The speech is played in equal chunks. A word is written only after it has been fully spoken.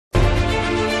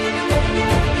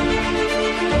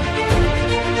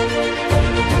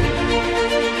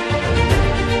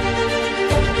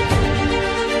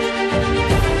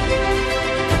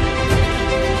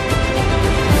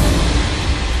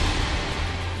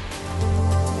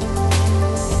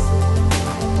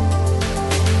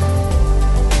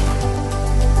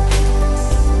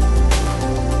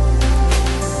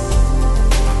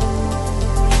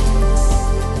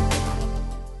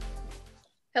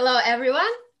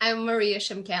I'm Maria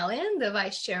Shamkalian, the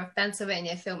Vice Chair of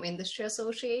Pennsylvania Film Industry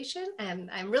Association, and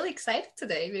I'm really excited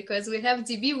today because we have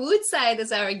DB Woodside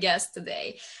as our guest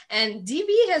today. And DB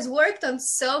has worked on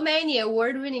so many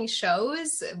award-winning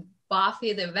shows,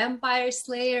 Buffy the Vampire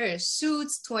Slayer,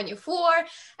 Suits, 24,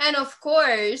 and of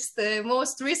course, the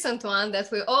most recent one that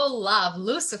we all love,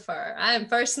 Lucifer. I am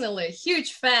personally a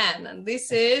huge fan, and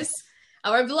this is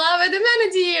our beloved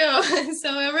Amenadiel.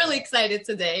 So I'm really excited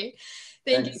today.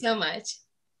 Thank you so much.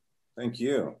 Thank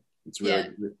you. It's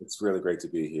really great to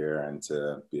be here and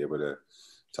to be able to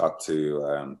talk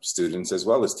to students as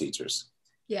well as teachers.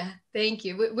 Yeah, thank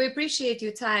you. We appreciate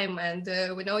your time, and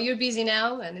we know you're busy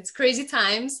now and it's crazy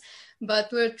times, but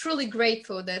we're truly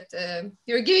grateful that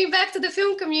you're giving back to the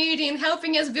film community and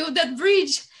helping us build that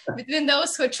bridge between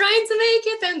those who are trying to make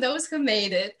it and those who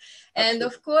made it. And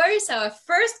of course, our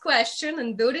first question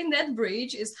on building that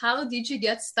bridge is, how did you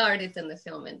get started in the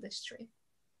film industry?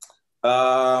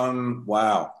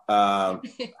 Wow. How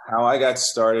I got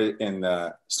started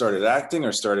started acting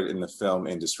or started in the film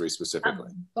industry specifically?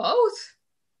 Both.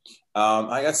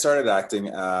 I got started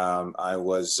acting. I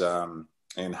was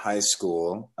in high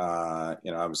school. I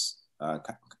was kind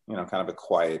of a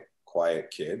quiet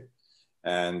kid,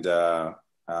 and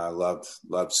I loved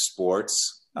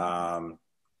sports. And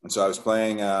so I was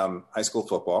playing high school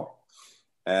football,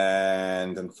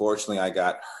 and unfortunately, I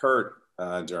got hurt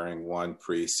during one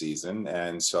preseason.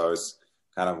 And so I was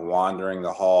kind of wandering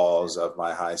the halls of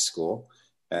my high school,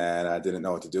 and I didn't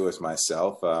know what to do with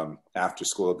myself after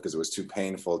school because it was too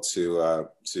painful to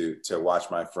watch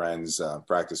my friends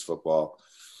practice football.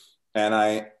 And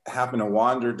I happened to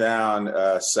wander down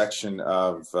a section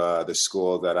of the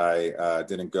school that I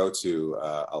didn't go to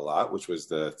a lot, which was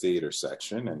the theater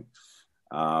section,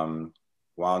 and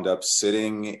wound up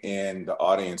sitting in the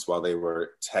audience while they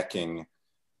were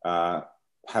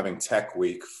having tech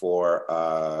week for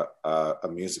a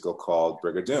musical called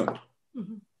Brigadoon.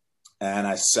 Mm-hmm. And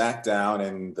I sat down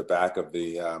in the back of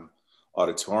the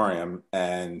auditorium,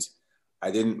 and I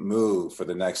didn't move for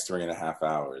the next 3.5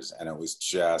 hours. And it was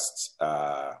just,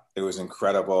 it was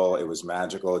incredible. It was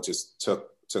magical. It just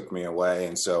took me away.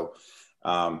 And so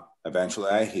eventually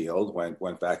I healed,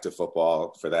 went back to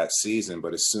football for that season.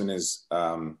 But as soon as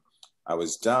I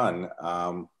was done,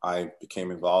 I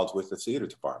became involved with the theater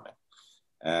department.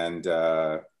 And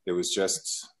it was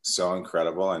just so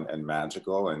incredible and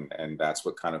magical. And that's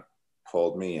what kind of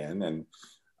pulled me in. And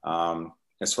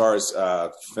as far as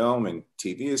film and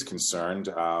TV is concerned,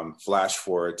 flash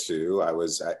forward to, I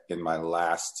was in my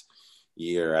last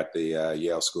year at the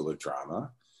Yale School of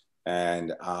Drama.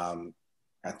 And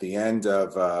at the end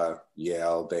of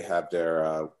Yale, they have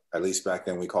their, at least back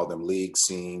then we called them league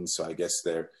scenes. So I guess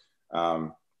they're,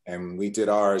 and we did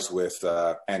ours with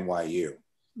NYU.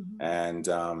 Mm-hmm. And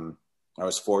I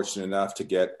was fortunate enough to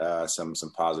get some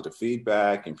positive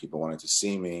feedback, and people wanted to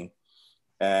see me.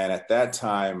 And at that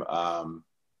time,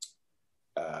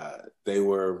 they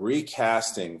were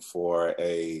recasting for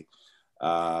a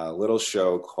little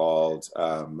show called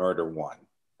Murder One.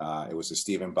 It was a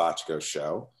Stephen Bochco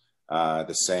show.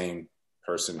 The same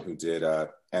person who did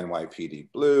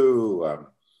NYPD Blue,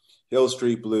 Hill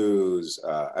Street Blues.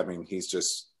 I mean, he's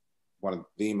just one of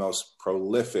the most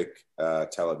prolific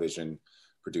television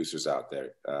producers out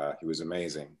there. He was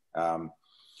amazing.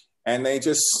 And they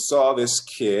just saw this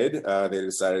kid. They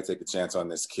decided to take a chance on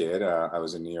this kid. I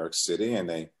was in New York City, and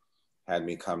they had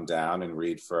me come down and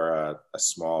read for a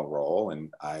small role.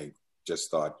 And I just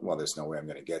thought, well, there's no way I'm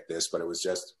going to get this. But it was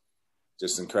just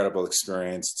incredible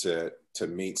experience to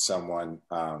meet someone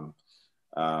on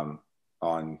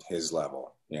his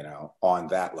level, on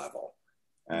that level.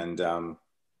 And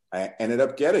I ended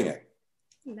up getting it.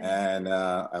 Nice. And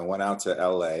I went out to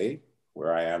LA,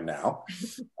 where I am now,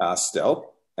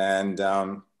 still. And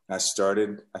I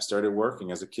started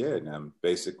working as a kid. I'm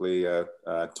basically a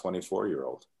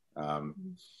 24-year-old,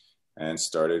 and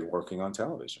started working on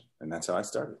television. And that's how I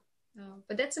started. Oh,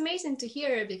 but that's amazing to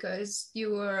hear, because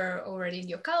you were already in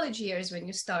your college years when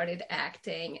you started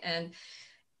acting. And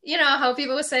you know how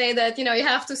people say that, you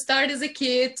have to start as a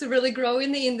kid to really grow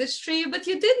in the industry, but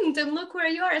you didn't, and look where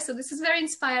you are. So this is very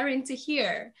inspiring to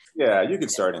hear. Yeah, you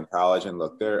could start in college, and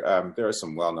look, there are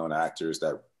some well-known actors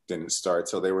that didn't start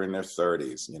till they were in their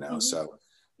 30s, Mm-hmm. So,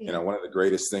 one of the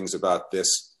greatest things about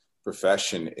this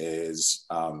profession is,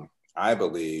 I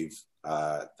believe,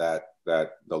 that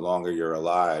the longer you're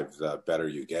alive, the better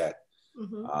you get.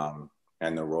 Mm-hmm.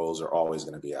 And the roles are always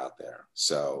going to be out there.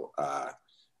 So,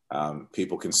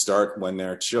 people can start when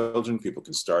they're children. People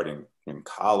can start in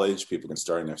college. People can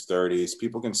start in their 30s.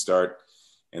 People can start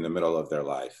in the middle of their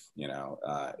life.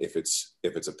 If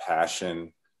it's a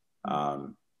passion,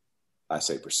 I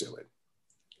say pursue it.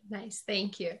 Nice,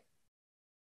 thank you.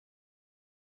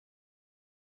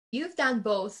 You've done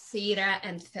both theater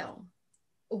and film.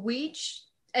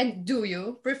 Do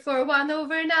you prefer one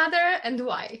over another, and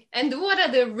why? And what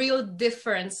are the real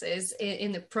differences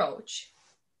in approach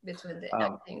between the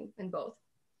acting in both?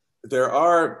 There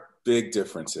are big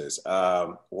differences.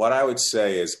 What I would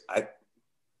say is I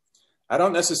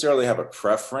don't necessarily have a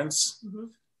preference,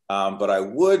 but I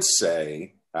would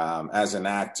say as an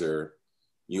actor,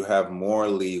 you have more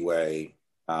leeway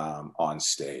on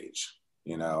stage.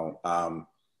 You know,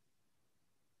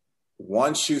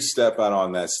 once you step out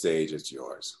on that stage, it's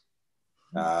yours.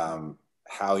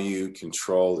 How you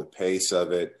control the pace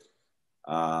of it,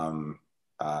 how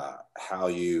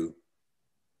you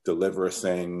deliver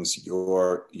things,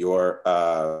 your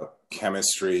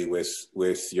chemistry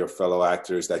with your fellow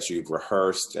actors that you've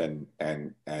rehearsed and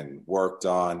worked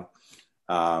on.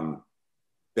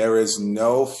 There is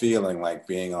no feeling like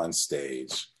being on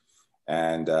stage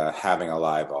and having a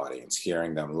live audience,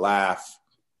 hearing them laugh,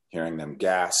 hearing them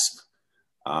gasp.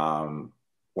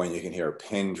 When you can hear a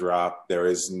pin drop, there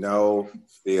is no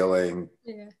feeling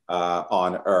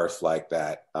on earth like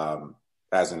that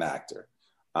as an actor.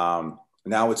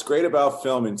 Now, what's great about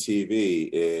film and TV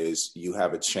is you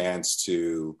have a chance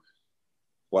to,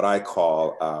 what I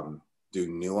call, do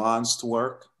nuanced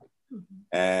work.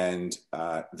 And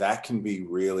that can be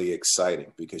really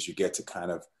exciting because you get to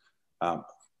kind of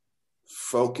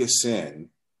focus in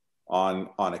on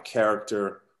a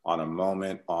character, on a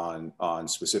moment, on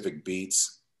specific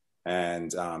beats,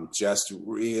 and just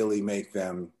really make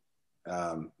them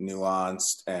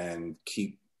nuanced, and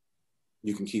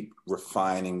you can keep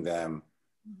refining them.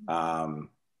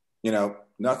 You know,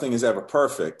 nothing is ever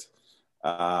perfect,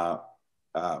 but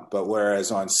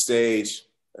whereas on stage,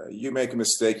 you make a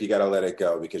mistake, you got to let it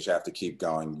go because you have to keep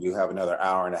going. You have another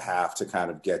hour and a half to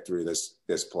kind of get through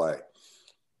this play.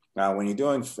 Now, when you're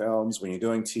doing films, when you're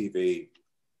doing TV,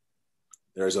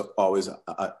 there's always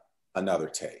another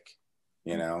take,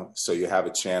 you know? So you have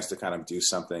a chance to kind of do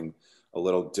something a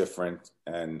little different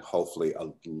and hopefully a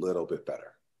little bit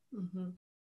better.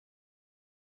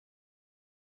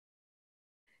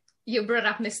 You brought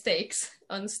up mistakes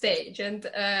on stage, and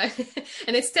and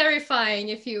it's terrifying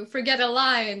if you forget a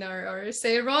line or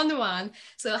say a wrong one.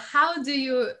 So how do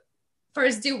you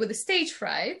first deal with the stage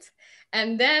fright,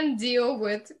 and then deal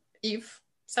with if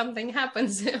something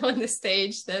happens on the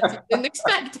stage that you didn't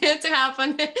expect it to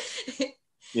happen?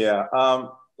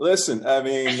 Listen, I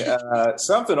mean,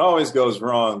 something always goes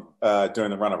wrong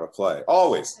during the run of a play.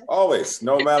 Always,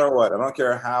 no matter what. I don't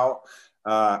care how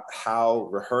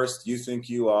rehearsed you think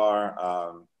you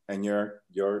are, and your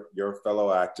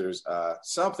fellow actors,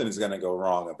 something is going to go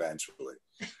wrong eventually.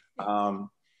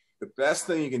 The best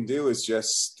thing you can do is just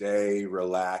stay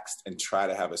relaxed and try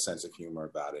to have a sense of humor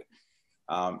about it.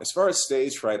 As far as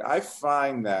stage fright, I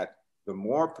find that the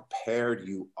more prepared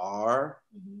you are,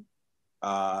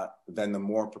 then the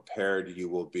more prepared you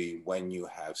will be when you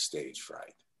have stage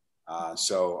fright.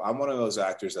 So I'm one of those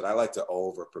actors that I like to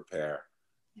over prepare.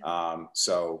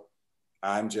 So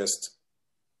I'm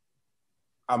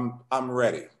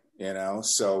ready, you know?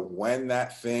 So when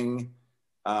that thing,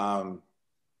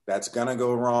 that's gonna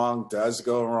go wrong, does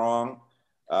go wrong,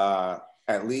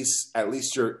 at least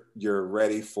you're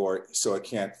ready for it, so it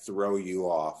can't throw you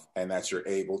off, and that you're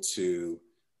able to,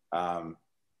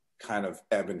 kind of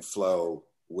ebb and flow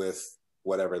with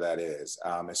whatever that is.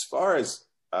 As far as,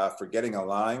 forgetting a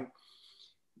line,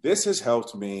 this has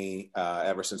helped me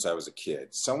ever since I was a kid.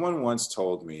 Someone once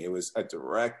told me, it was a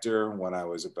director when I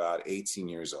was about 18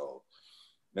 years old,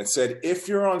 that said, if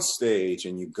you're on stage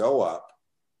and you go up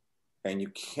and you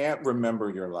can't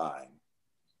remember your line,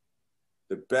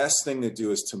 the best thing to do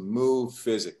is to move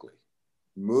physically.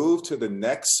 Move to the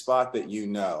next spot that you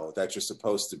know that you're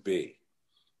supposed to be.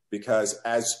 Because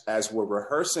as we're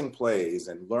rehearsing plays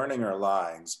and learning our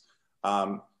lines,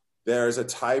 there's a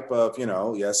type of,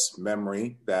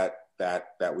 memory that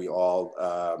we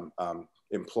all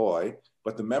employ,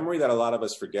 but the memory that a lot of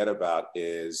us forget about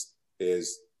is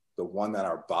the one that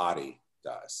our body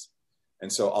does.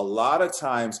 And so a lot of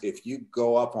times, if you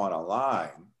go up on a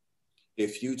line,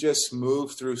 if you just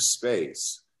move through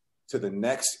space to the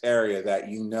next area that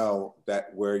you know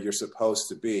that where you're supposed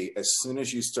to be, as soon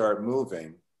as you start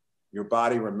moving, your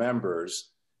body remembers,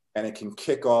 and it can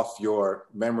kick off your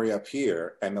memory up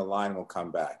here, and the line will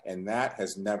come back. And that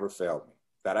has never failed me.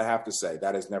 That I have to say,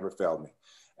 that has never failed me.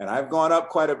 And I've gone up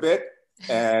quite a bit.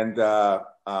 And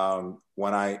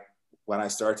when I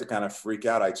start to kind of freak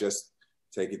out, I just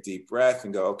take a deep breath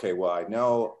and go, okay, well, I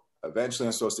know eventually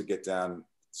I'm supposed to get down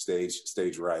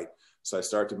stage right. So I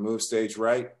start to move stage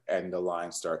right, and the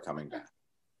lines start coming back.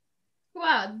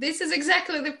 Wow, this is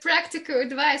exactly the practical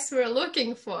advice we're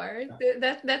looking for.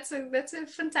 That's a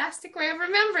fantastic way of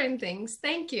remembering things.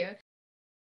 Thank you.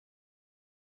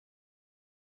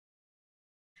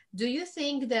 Do you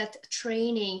think that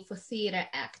training for theater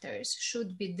actors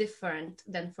should be different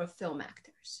than for film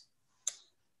actors?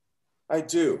 I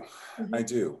do. Mm-hmm. I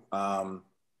do. I'm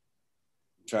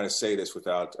trying to say this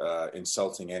without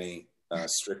insulting any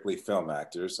strictly film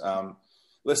actors.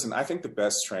 Listen, I think the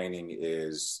best training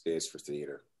is for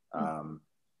theater.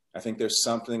 I think there's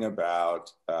something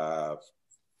about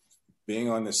being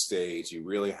on the stage. You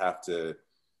really have to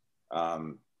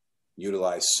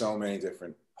utilize so many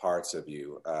different parts of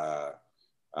you,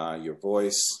 your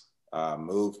voice,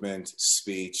 movement,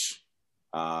 speech.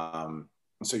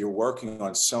 So you're working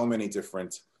on so many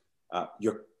different,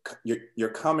 you're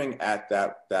coming at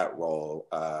that role,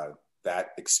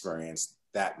 that experience,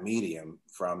 that medium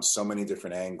from so many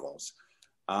different angles.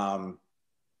 And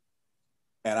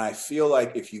I feel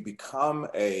like if you become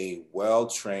a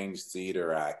well-trained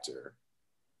theater actor,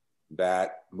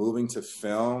 that moving to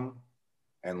film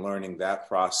and learning that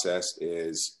process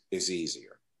is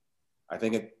easier. I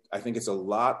think it's a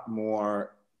lot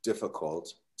more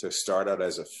difficult to start out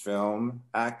as a film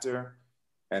actor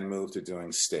and move to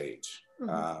doing stage.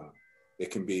 Mm-hmm. It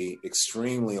can be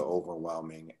extremely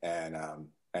overwhelming and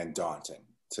daunting,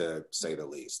 to say the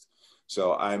least.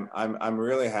 So I'm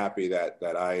really happy that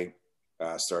I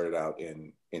started out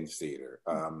in theater.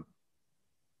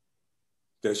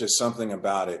 There's just something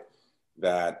about it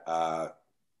that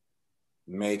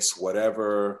makes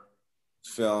whatever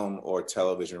film or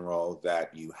television role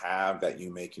that you have that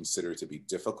you may consider to be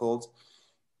difficult,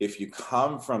 if you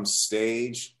come from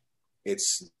stage,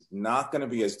 it's not going to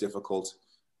be as difficult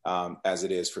as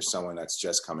it is for someone that's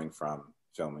just coming from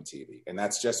film and TV. And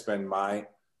that's just been my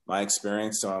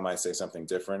experience. Someone might say something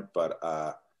different, but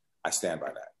I stand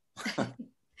by that.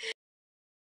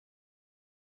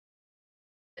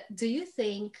 Do you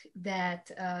think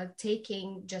that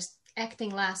taking just acting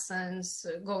lessons,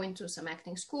 going to some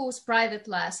acting schools, private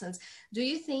lessons, do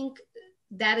you think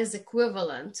that is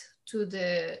equivalent to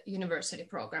the university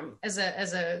program? As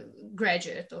a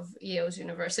graduate of Yale's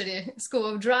University School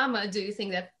of Drama, do you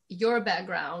think that your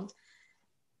background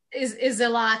is a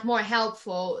lot more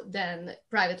helpful than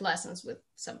private lessons with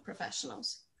some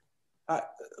professionals?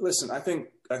 Listen, I think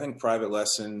private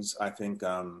lessons,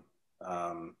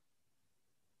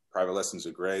 private lessons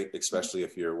are great, especially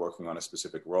if you're working on a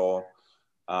specific role.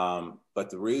 But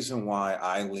the reason why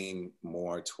I lean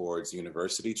more towards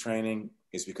university training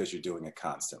is because you're doing it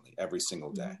constantly, every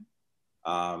single day.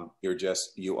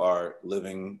 You are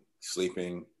living,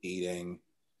 sleeping, eating,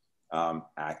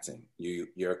 acting.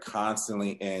 You're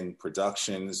constantly in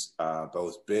productions,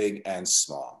 both big and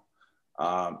small.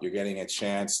 You're getting a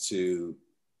chance to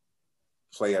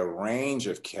play a range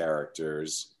of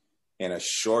characters in a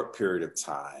short period of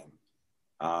time.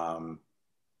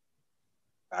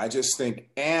 I just think,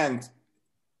 and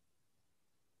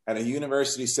at a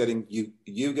university setting, you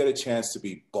get a chance to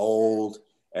be bold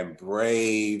and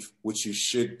brave, which you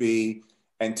should be,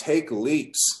 and take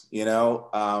leaps,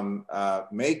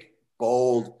 make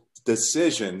bold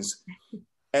decisions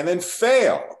and then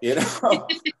fail,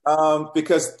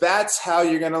 because that's how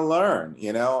you're going to learn,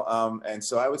 and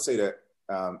so I would say to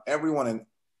everyone and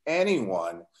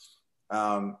anyone,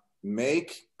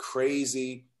 make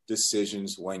crazy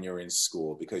decisions when you're in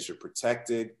school because you're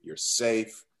protected, you're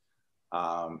safe.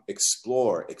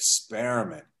 Explore,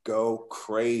 experiment, go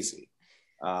crazy.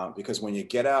 Because when you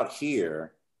get out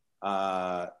here,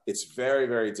 it's very,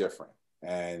 very different.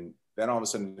 And then all of a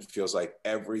sudden it feels like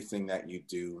everything that you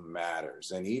do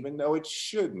matters. And even though it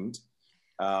shouldn't,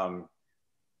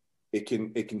 it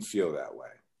can feel that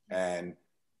way. And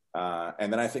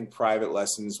then I think private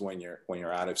lessons when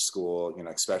you're out of school,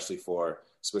 especially for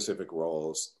specific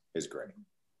roles, is great.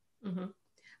 Mm-hmm.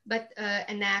 But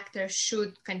an actor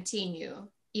should continue,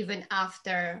 even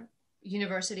after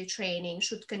university training,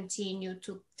 should continue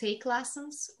to take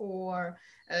lessons, or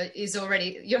is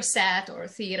already your set or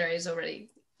theater is already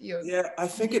your? Yeah, I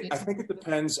think it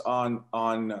depends on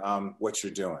what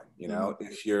you're doing. Mm-hmm.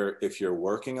 If you're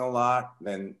working a lot,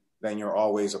 then you're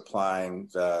always applying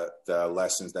the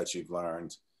lessons that you've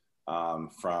learned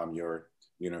from your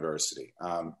university.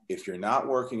 If you're not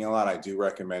working a lot, I do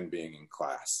recommend being in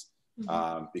class.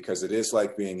 Mm-hmm. Because it is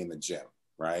like being in the gym,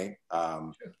 right?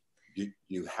 Sure.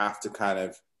 You have to kind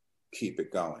of keep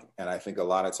it going. And I think a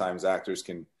lot of times actors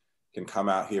can come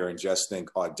out here and just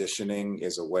think auditioning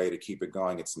is a way to keep it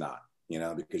going. It's not,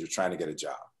 because you're trying to get a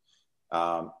job.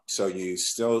 So you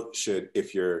still should,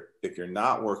 if you're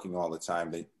not working all the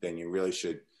time, then you really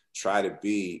should try to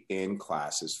be in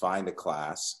classes. Find a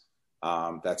class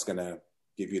that's going to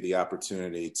give you the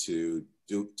opportunity to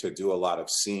do a lot of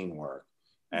scene work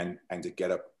and to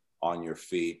get up on your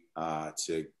feet,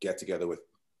 to get together with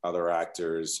other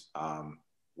actors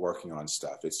working on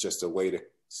stuff. It's just a way to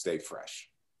stay fresh.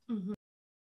 Mm-hmm.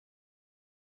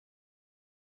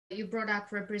 You brought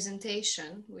up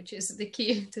representation, which is the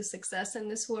key to success in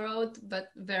this world, but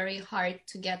very hard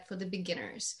to get for the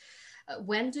beginners.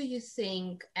 When do you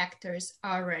think actors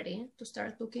are ready to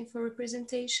start looking for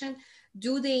representation?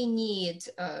 Do they need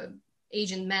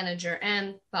agent, manager,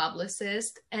 and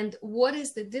publicist? And what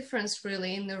is the difference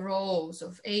really in the roles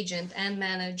of agent and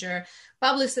manager?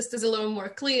 Publicist is a little more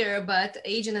clear, but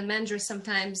agent and manager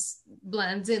sometimes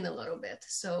blends in a little bit.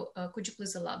 So could you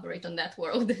please elaborate on that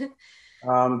world?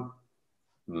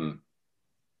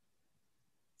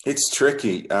 It's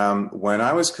tricky. When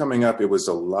I was coming up, it was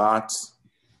a lot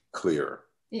clearer.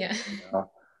 Yeah. You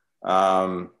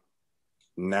know?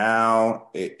 Now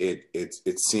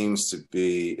it seems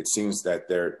that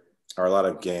there are a lot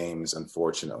of games,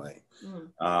 unfortunately.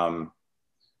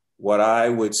 What I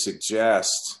would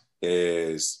suggest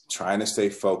is trying to stay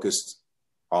focused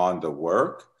on the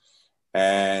work,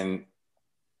 and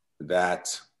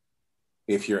that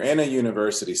if you're in a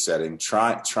university setting,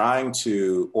 trying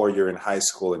to, or you're in high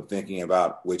school and thinking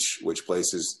about which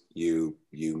places you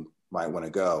might want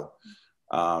to go,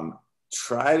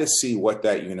 try to see what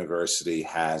that university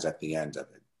has at the end of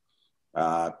it.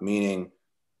 Meaning,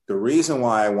 the reason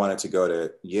why I wanted to go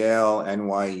to Yale,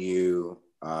 NYU,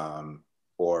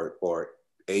 or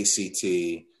ACT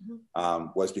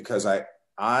was because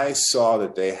I saw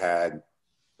that they had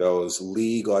those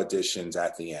league auditions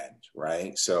at the end,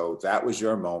 right? So that was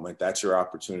your moment. That's your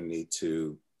opportunity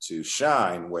to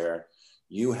shine, where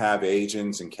you have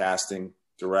agents and casting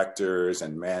directors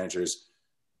and managers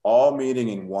all meeting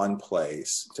in one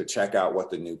place to check out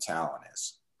what the new talent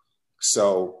is.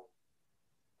 So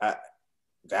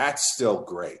that's still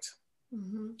great.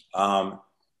 Mm-hmm.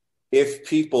 If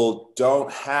people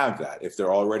don't have that, if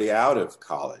they're already out of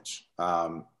college,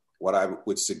 what I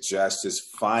would suggest is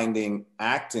finding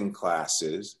acting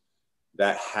classes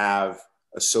that have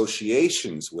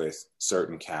associations with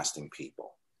certain casting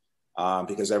people.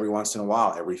 Because every once in a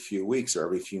while, every few weeks or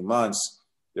every few months,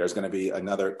 there's going to be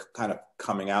another kind of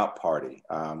coming out party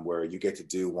where you get to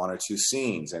do one or two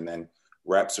scenes, and then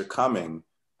reps are coming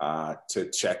to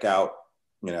check out,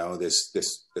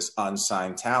 this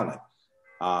unsigned talent.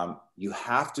 You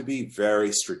have to be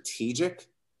very strategic,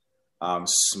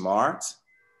 smart,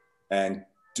 and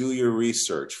do your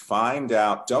research. Find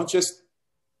out. Don't just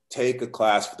take a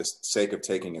class for the sake of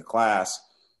taking a class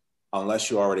unless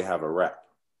you already have a rep.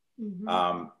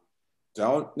 Mm-hmm.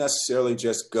 Don't necessarily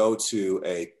just go to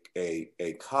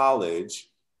a college.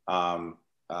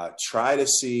 Try to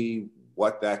see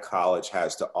what that college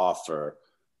has to offer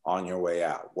on your way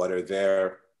out. What are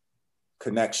their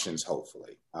connections,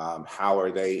 hopefully? How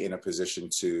are they in a position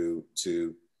to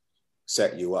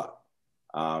set you up?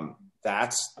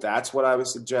 That's what I would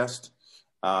suggest.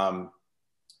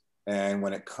 And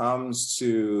when it comes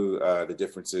to the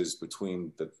differences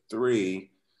between the three,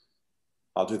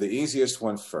 I'll do the easiest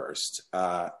one first.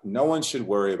 No one should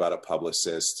worry about a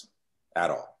publicist at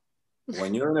all.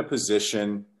 When you're in a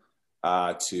position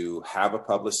to have a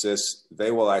publicist,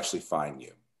 they will actually find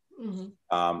you.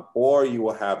 Mm-hmm. Or you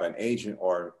will have an agent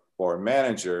or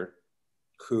manager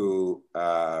who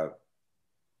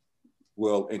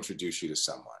will introduce you to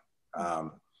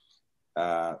someone.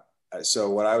 So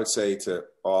what I would say to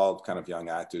all kind of young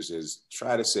actors is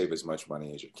try to save as much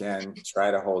money as you can.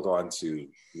 Try to hold on to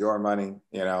your money,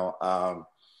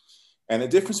 And the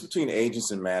difference between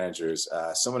agents and managers,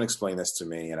 someone explained this to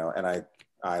me, and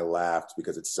I laughed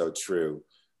because it's so true.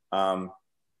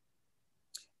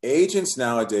 Agents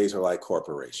nowadays are like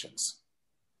corporations,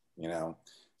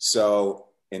 So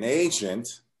an agent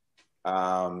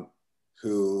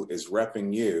who is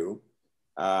repping you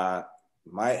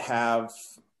might have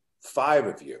 5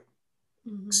 of you.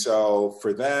 Mm-hmm. So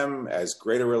for them, as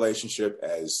great a relationship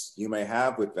as you may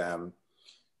have with them,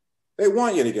 they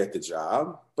want you to get the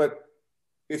job. But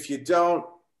if you don't,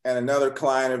 and another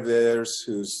client of theirs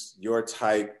who's your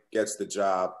type gets the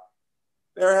job,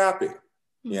 they're happy.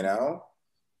 Mm-hmm.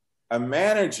 A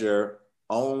manager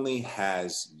only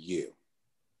has you.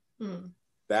 Mm-hmm.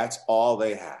 That's all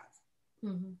they have.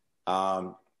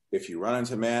 Mm-hmm. If you run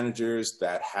into managers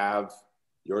that have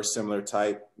your similar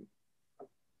type,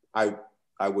 I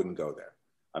wouldn't go there.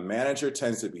 A manager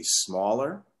tends to be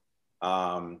smaller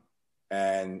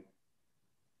and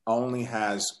only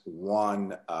has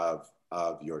one of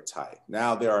of your type.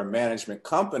 Now, there are management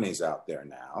companies out there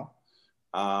now,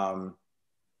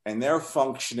 and they're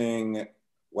functioning,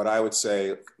 what I would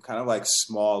say, kind of like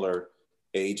smaller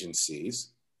agencies,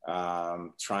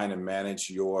 trying to manage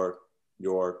your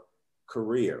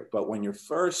career. But when you're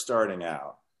first starting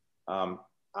out,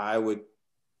 I would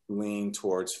lean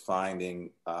towards finding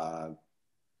a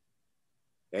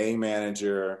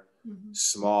manager,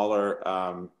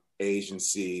 smaller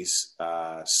agencies,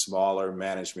 smaller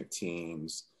management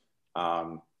teams.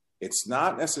 It's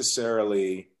not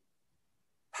necessarily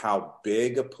how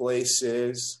big a place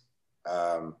is.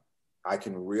 I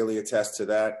can really attest to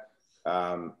that.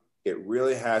 It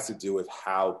really has to do with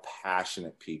how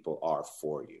passionate people are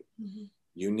for you.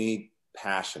 You need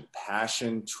passion.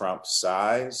 Passion trumps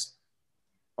size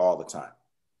all the time.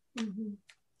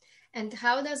 And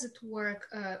how does it work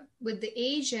with the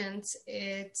agents?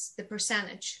 It's the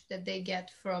percentage that they get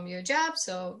from your job.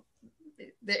 So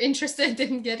they're interested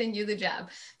in getting you the job.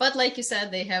 But like you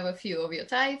said, they have a few of your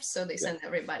types, so they send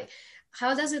everybody.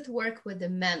 How does it work with the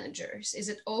managers? Is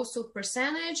it also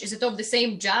percentage? Is it of the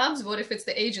same jobs? What if it's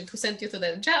the agent who sent you to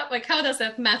that job? Like, how does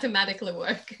that mathematically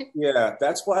work? Yeah,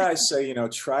 that's why I say,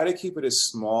 try to keep it as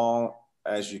small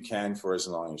as you can for as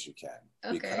long as you can.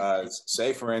 Okay. Because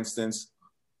say, for instance,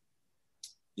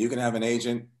 you can have an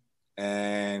agent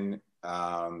and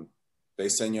they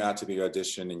send you out to the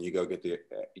audition and you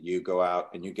go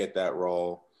out and you get that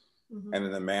role. And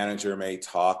then the manager may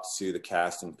talk to the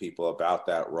casting people about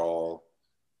that role.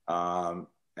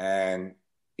 And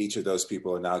each of those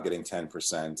people are now getting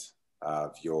 10%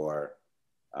 of your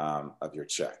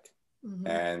check.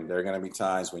 And there are going to be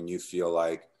times when you feel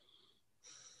like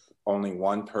only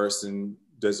one person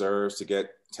deserves to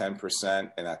get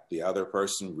 10% and that the other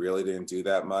person really didn't do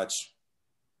that much.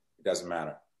 It doesn't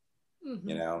matter.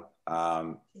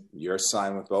 You're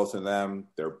signed with both of them.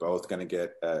 They're both going to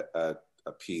get a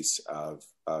piece of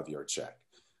your check.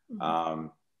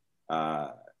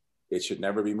 It should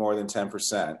never be more than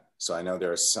 10%. So I know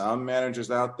there are some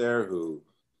managers out there who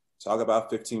talk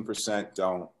about 15%.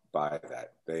 Don't buy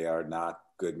that. They are not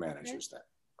good managers then.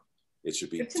 It should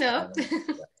be 10,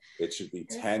 it should be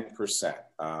 10%.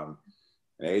 An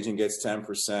agent gets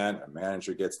 10%, a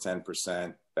manager gets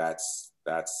 10%.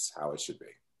 That's how it should be.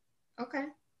 Okay.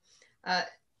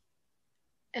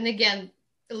 And again,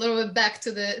 a little bit back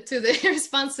to the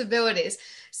responsibilities.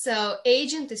 So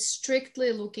agent is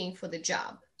strictly looking for the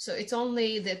job. So it's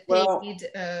only the paid.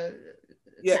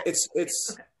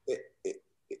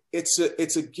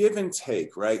 It's a give and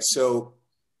take, right? So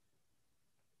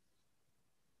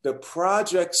the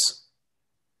projects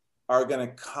are going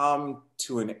to come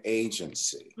to an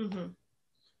agency,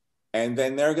 and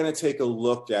then they're going to take a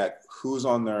look at who's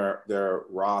on their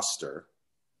roster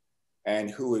and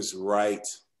who is right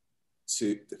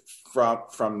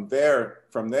from their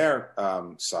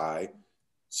side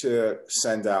to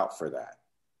send out for that.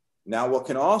 Now, what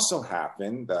can also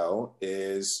happen though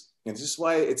is, and this is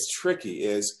why it's tricky,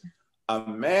 is a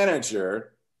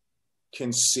manager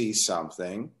can see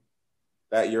something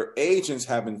that your agents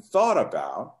haven't thought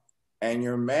about, and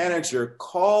your manager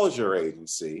calls your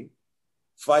agency,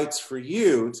 fights for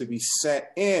you to be sent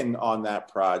in on that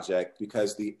project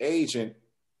because the agent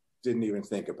didn't even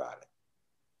think about it.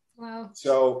 Wow.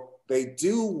 So they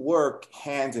do work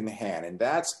hand in hand, and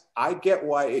I get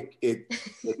why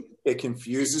it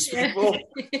confuses people.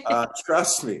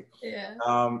 Trust me. Yeah.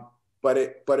 But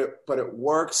it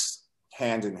works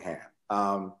hand in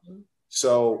hand.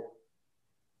 So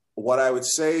what I would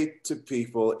say to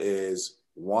people is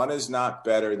one is not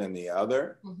better than the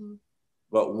other,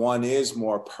 but one is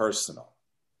more personal.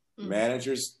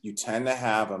 Managers, you tend to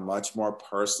have a much more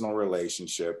personal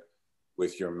relationship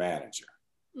with your manager.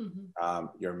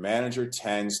 Your manager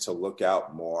tends to look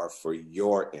out more for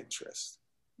your interest.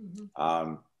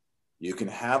 You can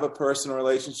have a personal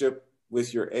relationship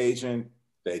with your agent.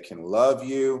 They can love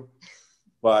you,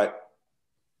 but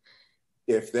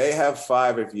if they have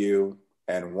 5 of you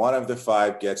and one of the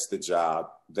 5 gets the job,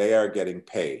 they are getting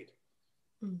paid.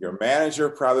 Your manager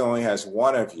probably only has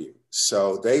 1 of you.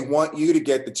 So they want you to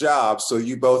get the job so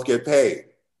you both get paid,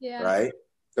 right?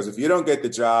 Because if you don't get the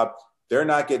job, they're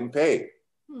not getting paid.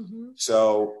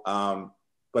 So,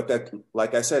 but that,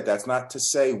 like I said, that's not to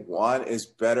say one is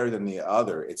better than the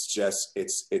other. It's just,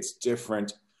 it's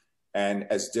different. And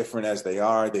as different as they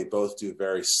are, they both do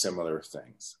very similar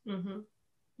things.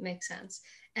 Makes sense.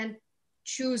 And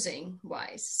choosing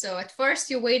wise. So at first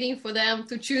you're waiting for them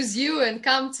to choose you and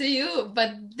come to you.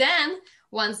 But then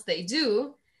once they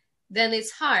do, then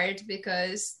it's hard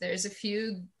because there's a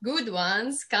few good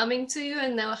ones coming to you.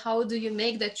 And now how do you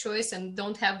make that choice and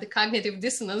don't have the cognitive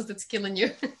dissonance that's killing you?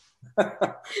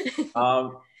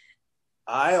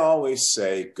 I always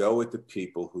say, go with the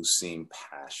people who seem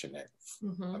passionate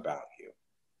about you.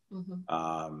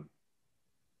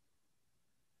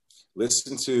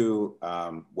 Listen to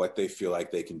what they feel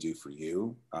like they can do for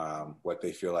you, what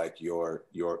they feel like your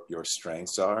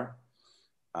strengths are.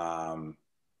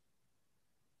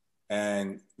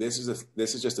 And this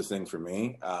is just a thing for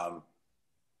me.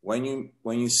 When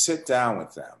you sit down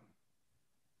with them,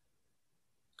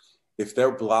 if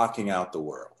they're blocking out the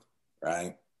world,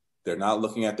 right? They're not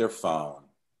looking at their phone.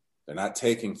 They're not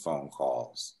taking phone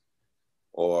calls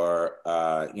or,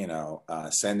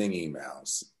 sending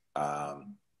emails.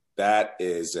 That's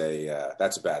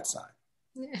a bad sign.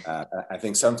 Yeah. I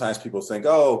think sometimes people think,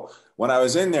 oh, when I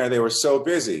was in there, they were so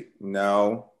busy.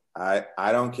 No, I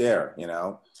don't care.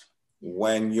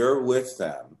 When you're with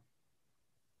them,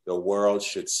 the world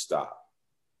should stop.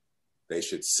 They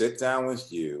should sit down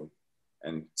with you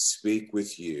and speak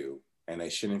with you, and they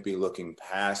shouldn't be looking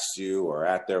past you or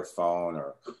at their phone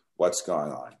or what's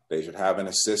going on. They should have an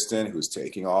assistant who's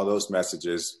taking all those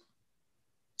messages.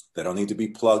 They don't need to be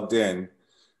plugged in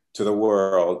to the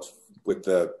world with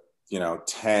the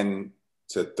 10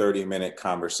 to 30-minute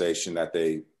conversation that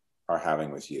they are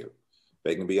having with you.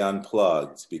 They can be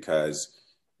unplugged because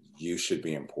you should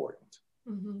be important.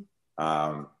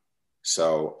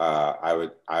 So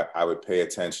I would pay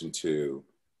attention to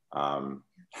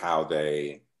how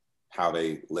they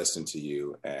listen to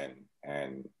you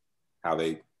and how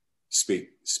they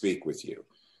speak with you,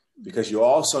 because you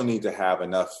also need to have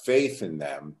enough faith in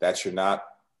them that you're not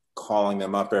calling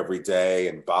them up every day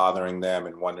and bothering them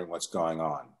and wondering what's going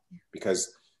on,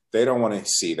 because they don't want to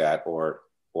see that or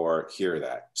hear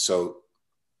that. So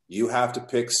you have to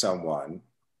pick someone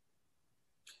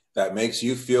that makes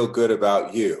you feel good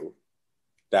about you,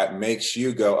 that makes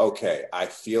you go, okay, I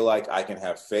feel like I can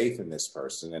have faith in this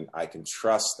person and I can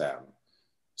trust them.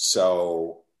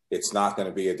 So it's not going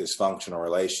to be a dysfunctional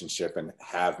relationship and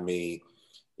have me,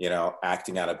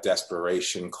 acting out of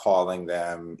desperation, calling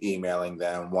them, emailing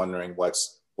them, wondering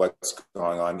what's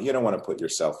going on. You don't want to put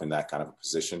yourself in that kind of a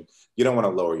position. You don't want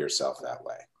to lower yourself that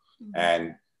way.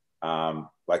 And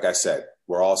like I said,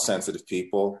 we're all sensitive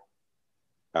people.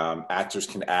 Actors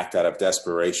can act out of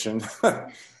desperation.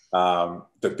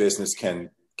 The business can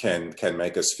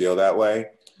make us feel that way.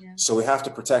 Yeah. So we have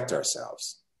to protect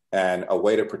ourselves. And a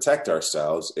way to protect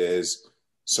ourselves is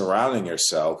surrounding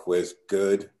yourself with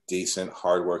good, decent,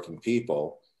 hardworking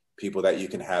people that you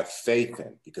can have faith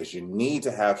in, because you need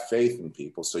to have faith in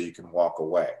people so you can walk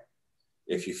away.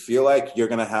 If you feel like you're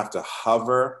going to have to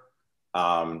hover,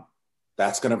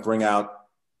 that's going to bring out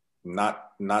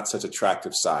not such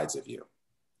attractive sides of you.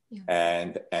 Yeah.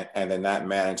 And then that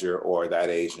manager or that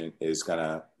agent is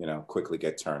gonna, quickly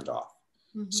get turned off.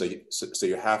 So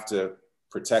you have to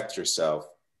protect yourself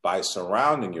by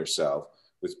surrounding yourself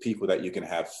with people that you can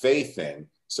have faith in,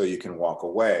 so you can walk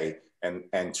away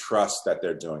and trust that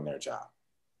they're doing their job.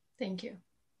 Thank you.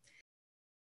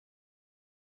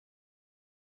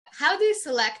 How do you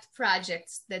select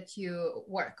projects that you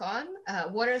work on?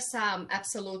 What are some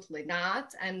absolutely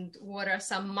not, and what are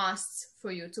some musts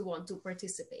for you to want to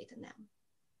participate in them?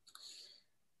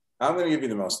 I'm going to give you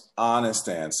the most honest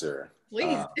answer.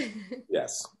 Please.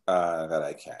 Yes, that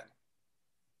I can.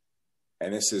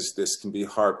 And this can be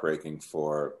heartbreaking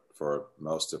for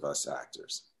most of us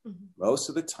actors. Most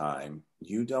of the time,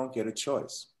 you don't get a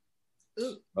choice.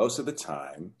 Ooh. Most of the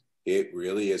time, it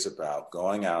really is about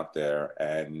going out there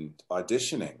and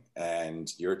auditioning,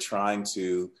 and you're trying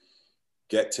to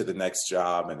get to the next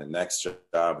job and the next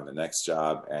job and the next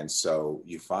job. And so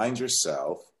you find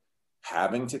yourself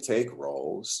having to take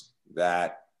roles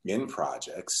that in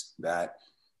projects that,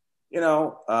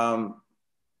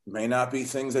 may not be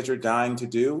things that you're dying to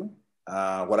do.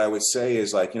 What I would say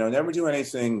is never do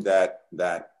anything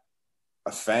that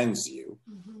offends you,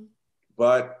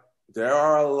 but there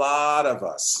are a lot of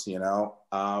us,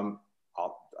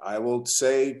 I will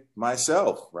say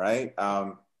myself, right?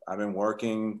 I've been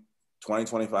working 20,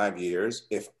 25 years.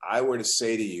 If I were to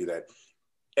say to you that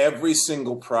every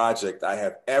single project I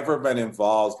have ever been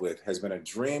involved with has been a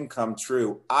dream come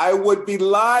true, I would be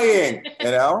lying,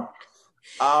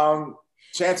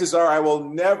 Chances are I will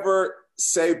never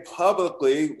say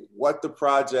publicly what the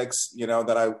projects,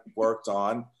 that I worked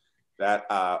on that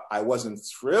I wasn't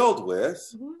thrilled with,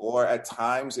 or at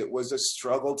times it was a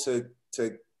struggle to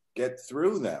get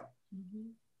through them.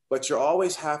 But you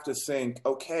always have to think,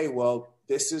 okay, well,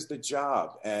 this is the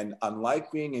job. And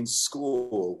unlike being in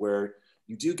school where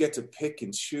you do get to pick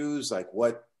and choose like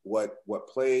what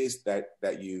plays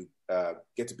that you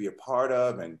get to be a part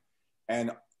of,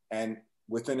 and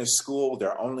within a school,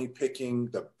 they're only picking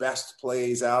the best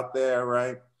plays out there,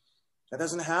 right? That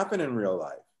doesn't happen in real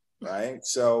life, right?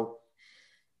 So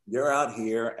you're out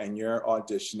here and you're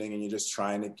auditioning and you're just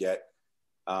trying to get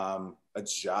a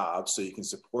job so you can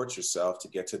support yourself to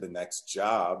get to the next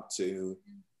job to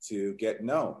get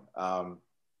known.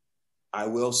 I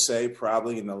will say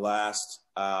probably in the last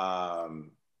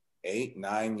 8-9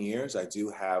 years, I do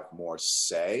have more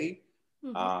say.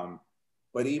 Mm-hmm.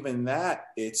 But even that,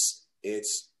 it's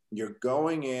you're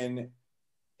going in,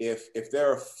 if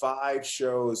there are 5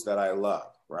 shows that I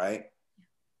love, right?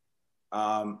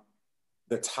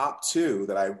 The top 2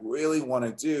 that I really want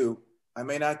to do, I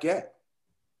may not get.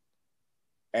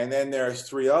 And then there's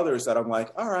 3 others that I'm like,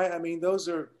 all right, I mean, those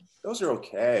are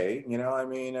okay. You know, I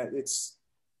mean,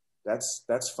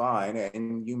 that's fine.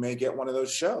 And you may get one of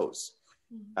those shows.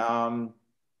 Mm-hmm.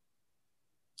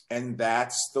 And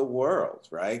that's the world,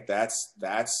 right? That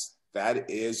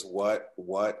is what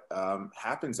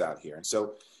happens out here. And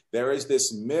so there is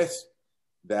this myth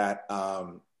that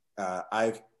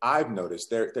I've noticed.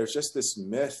 There's just this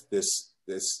myth, this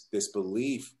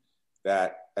belief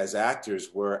that as actors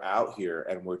we're out here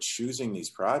and we're choosing these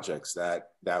projects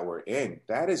that we're in.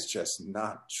 That is just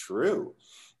not true.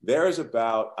 There is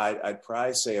about, I'd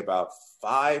probably say about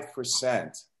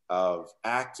 5% of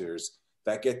actors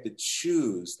that get to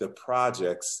choose the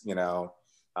projects, you know,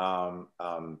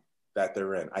 that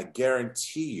they're in. I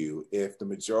guarantee you, if the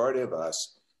majority of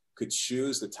us could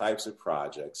choose the types of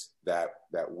projects that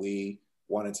we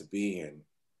wanted to be in,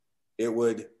 it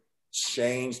would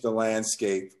change the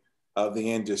landscape of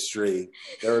the industry.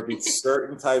 There would be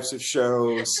certain types of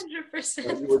shows 100%.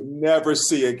 That you would never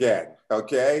see again.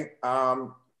 Okay.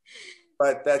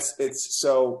 But it's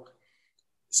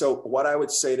so what I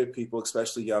would say to people,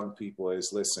 especially young people,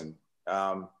 is listen,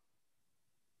 don't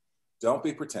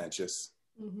be pretentious.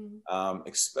 Mm-hmm.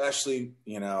 Especially,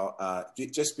 you know,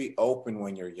 just be open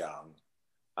when you're young.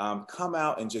 Come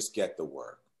out and just get the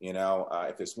work. You know,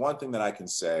 if there's one thing that I can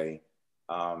say,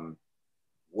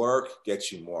 work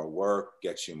gets you more work,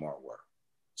 gets you more work.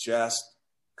 Just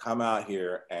come out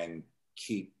here and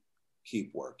keep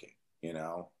working, you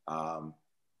know.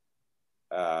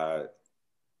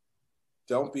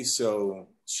 Don't be so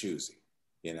choosy,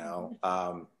 you know.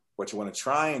 What you want to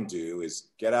try and do is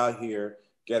get out here,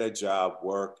 get a job,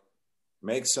 work,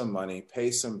 make some money,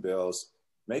 pay some bills,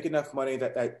 make enough money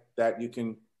that you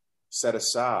can set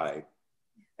aside.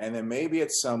 And then maybe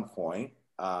at some point,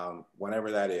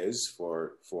 whenever that is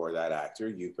for that actor,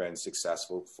 you've been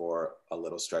successful for a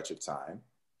little stretch of time.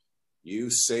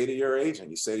 You say to your agent,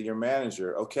 you say to your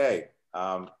manager, okay,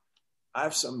 I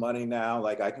have some money now,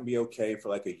 like I can be okay for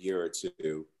like a year or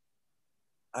 2.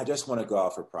 I just want to go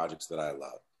out for projects that I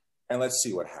love. And let's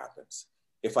see what happens.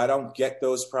 If I don't get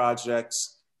those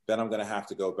projects, then I'm going to have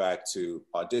to go back to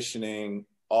auditioning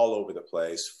all over the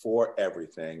place for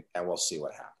everything, and we'll see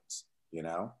what happens, you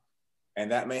know?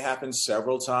 And that may happen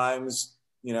several times,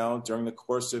 you know, during the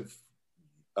course of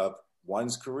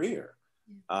one's career.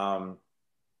 But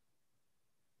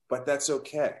that's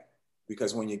okay,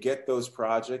 because when you get those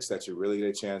projects that you really get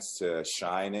a chance to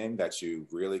shine in, that you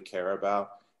really care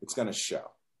about, it's going to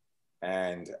show.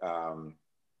 And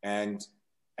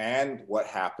what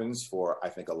happens for, I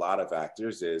think, a lot of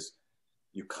actors is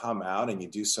you come out and you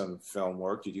do some film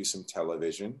work, you do some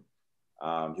television,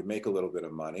 you make a little bit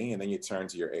of money, and then you turn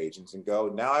to your agents and go,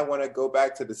 now I want to go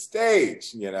back to the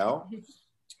stage, you know?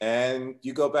 And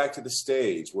you go back to the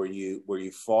stage where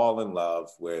you fall in love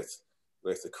with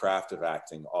the craft of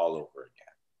acting all over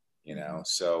again, you know?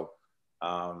 So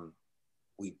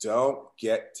we don't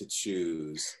get to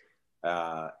choose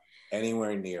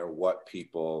anywhere near what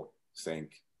people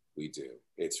think we do.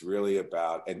 It's really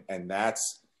about, and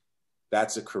that's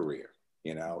a career,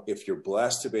 you know? If you're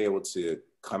blessed to be able to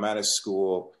come out of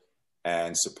school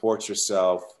and support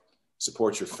yourself,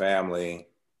 support your family,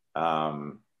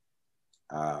 then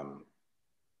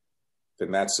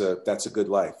that's a good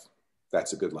life.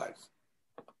 That's a good life.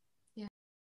 Yeah.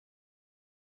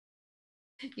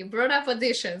 You brought up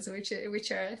auditions, which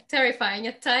are terrifying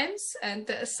at times, and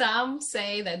some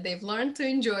say that they've learned to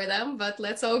enjoy them, but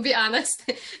let's all be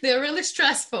honest, they're really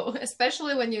stressful,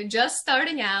 especially when you're just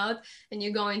starting out and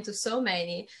you go into so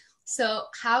many. So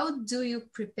how do you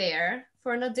prepare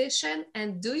for an audition?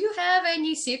 And do you have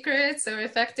any secrets or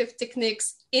effective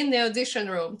techniques in the audition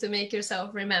room to make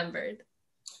yourself remembered?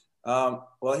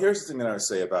 Well, here's the thing that I would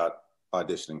say about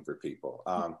auditioning for people.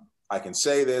 I can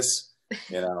say this,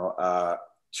 you know,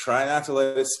 try not to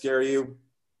let it scare you.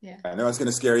 Yeah. I know it's going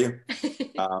to scare you,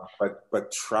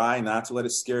 but try not to let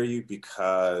it scare you,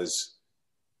 because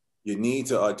you need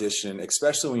to audition,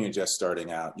 especially when you're just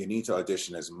starting out. You need to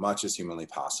audition as much as humanly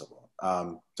possible.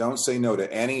 Don't say no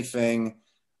to anything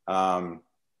that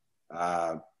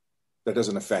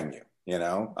doesn't offend you, you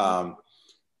know?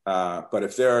 But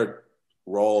if there are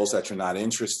roles that you're not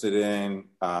interested in,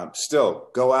 still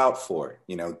go out for it.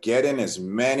 You know, get in as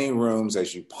many rooms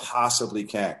as you possibly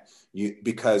can.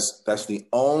 Because that's the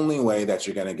only way that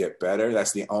you're going to get better.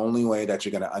 That's the only way that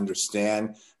you're going to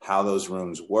understand how those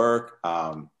rooms work.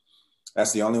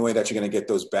 That's the only way that you're going to get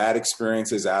those bad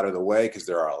experiences out of the way, because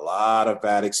there are a lot of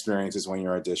bad experiences when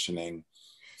you're auditioning,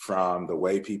 from the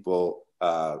way people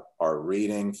are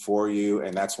reading for you.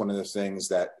 And that's one of the things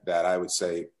that I would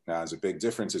say is a big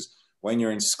difference is when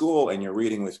you're in school and you're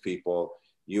reading with people,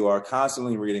 you are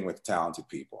constantly reading with talented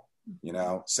people. You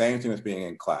know, same thing with being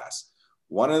in class.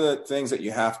 One of the things that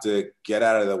you have to get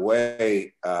out of the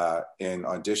way in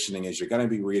auditioning is you're going to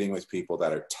be reading with people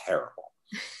that are terrible.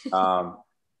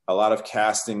 A lot of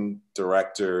casting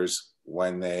directors,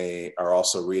 when they are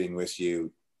also reading with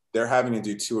you, they're having to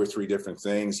do 2 or 3 different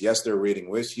things. Yes, they're reading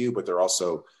with you, but they're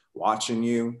also watching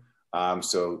you.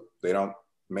 So they don't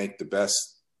make the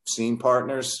best scene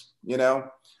partners, you know,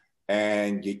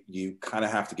 and you kind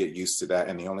of have to get used to that.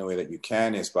 And the only way that you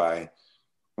can is by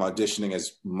auditioning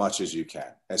as much as you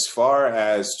can. As far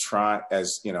as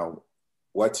you know,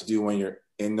 what to do when you're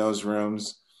in those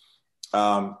rooms,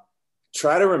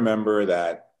 try to remember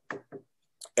that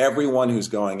everyone who's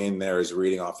going in there is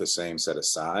reading off the same set of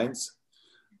sides.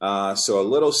 So a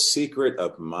little secret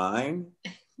of mine,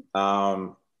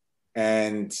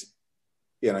 and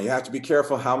you know, you have to be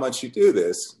careful how much you do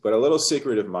this, but a little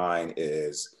secret of mine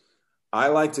is I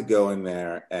like to go in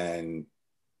there and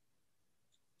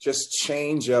just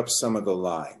change up some of the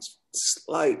lines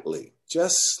slightly,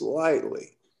 just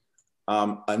slightly,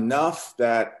 enough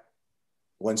that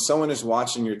when someone is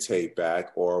watching your tape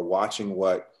back or watching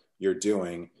what you're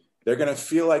doing, they're going to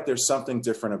feel like there's something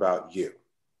different about you.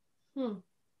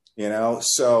 You know,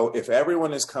 so if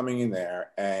everyone is coming in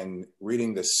there and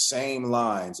reading the same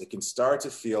lines, it can start to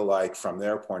feel like, from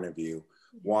their point of view,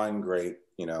 one great,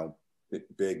 you know,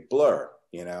 big blur,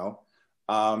 you know,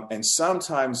 and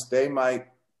sometimes they might,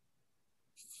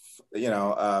 you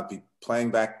know, be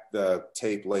playing back the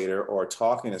tape later or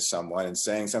talking to someone and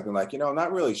saying something like, you know, I'm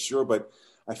not really sure, but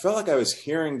I felt like I was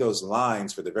hearing those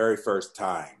lines for the very first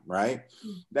time, right?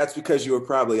 That's because you were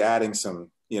probably adding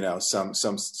some, you know, some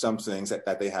things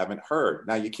that they haven't heard.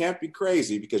 Now, you can't be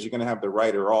crazy because you're going to have the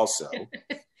writer also,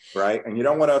 right? And you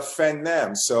don't want to offend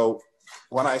them. So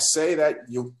when I say that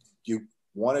you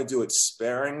want to do it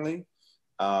sparingly,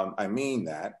 I mean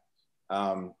that.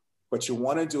 But you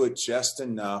want to do it just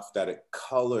enough that it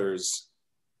colors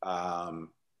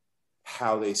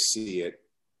how they see it,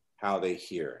 how they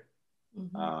hear it.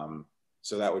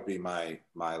 So that would be my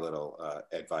little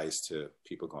advice to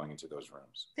people going into those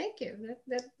rooms. Thank you.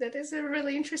 That is a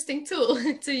really interesting tool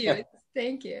to use.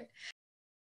 Thank you.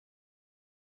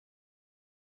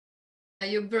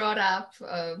 You brought up,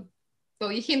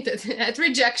 well, you hinted at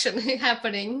rejection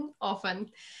happening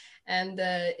often. And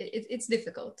it's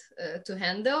difficult to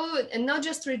handle, and not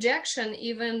just rejection,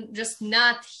 even just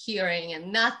not hearing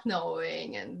and not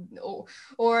knowing, and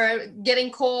or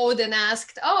getting called and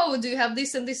asked, oh, do you have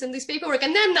this and this and this paperwork,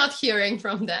 and then not hearing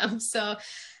from them. So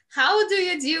how do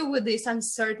you deal with this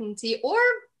uncertainty or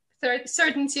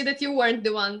certainty that you weren't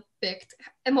the one picked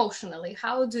emotionally?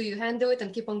 How do you handle it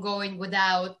and keep on going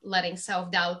without letting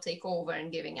self-doubt take over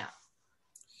and giving up?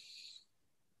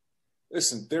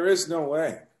 Listen, there is no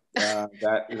way. That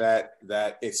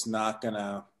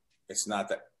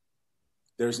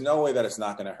there's no way that it's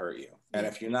not going to hurt you. And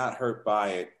if you're not hurt by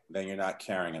it, then you're not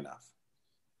caring enough.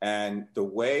 And the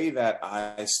way that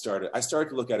I started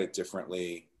to look at it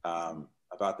differently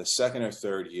about the second or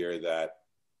third year that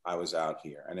I was out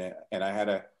here. And I had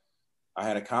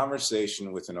a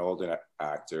conversation with an older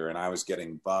actor, and I was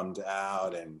getting bummed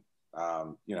out, and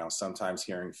you know, sometimes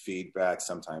hearing feedback,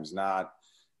 sometimes not.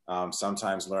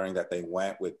 Sometimes learning that they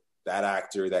went with that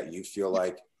actor that you feel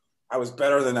like, I was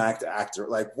better than that actor.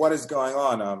 Like, what is going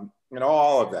on? You know,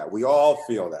 all of that. We all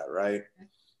feel that, right?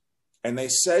 And they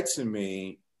said to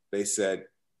me, they said,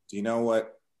 do you know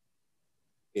what?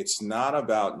 It's not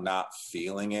about not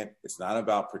feeling it. It's not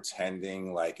about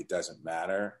pretending like it doesn't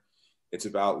matter. It's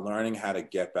about learning how to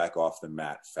get back off the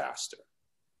mat faster.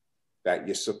 That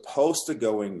you're supposed to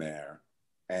go in there,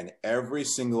 and every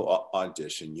single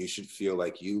audition, you should feel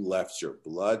like you left your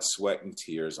blood, sweat, and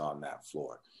tears on that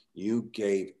floor. You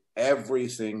gave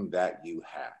everything that you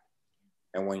had.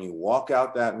 And when you walk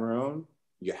out that room,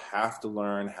 you have to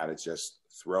learn how to just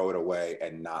throw it away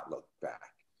and not look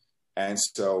back. And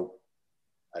so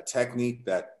a technique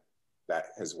that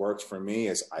has worked for me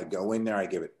is I go in there, I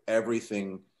give it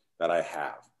everything that I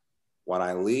have. When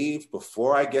I leave,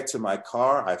 before I get to my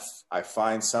car, I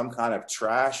find some kind of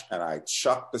trash and I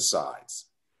chuck the sides.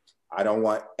 I don't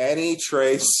want any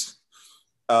trace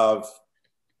of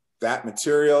that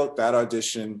material, that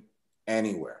audition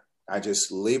anywhere. I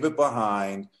just leave it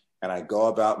behind and I go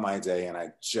about my day and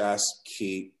I just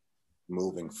keep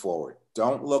moving forward.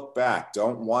 Don't look back.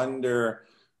 Don't wonder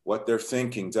what they're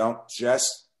thinking. Don't,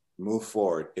 just move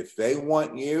forward. If they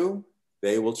want you,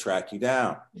 they will track you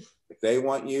down. If they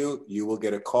want you, you will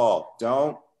get a call.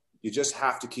 You just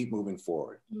have to keep moving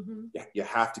forward. Mm-hmm. You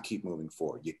have to keep moving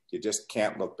forward. You just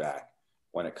can't look back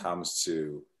when it comes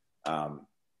to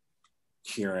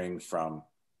hearing from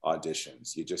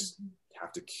auditions. You just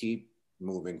have to keep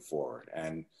moving forward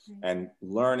and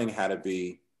learning how to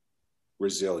be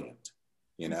resilient,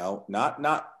 you know,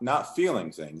 not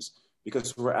feeling things,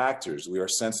 because we're actors. We are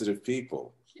sensitive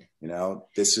people. You know,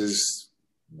 this is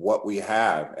what we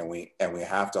have, and we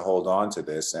have to hold on to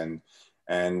this and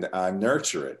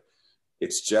nurture it.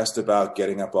 It's just about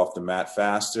getting up off the mat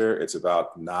faster. It's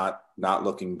about not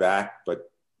looking back,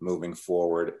 but moving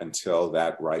forward until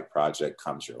that right project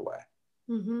comes your way.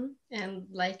 Mm-hmm. And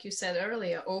like you said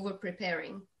earlier, over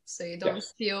preparing, so you don't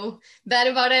feel bad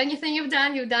about anything you've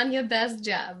done. You've done your best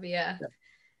job. Yeah.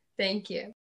 Thank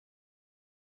you.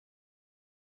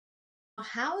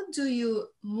 How do you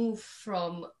move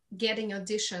from getting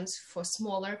auditions for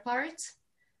smaller parts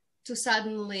to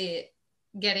suddenly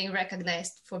getting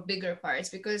recognized for bigger parts?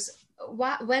 Because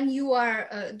when you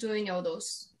are doing all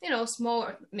those, you know, small,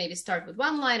 maybe start with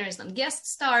one-liners and guest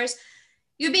stars,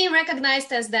 you're being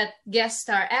recognized as that guest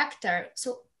star actor.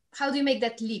 So how do you make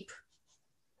that leap?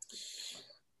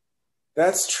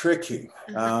 That's tricky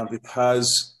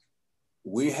because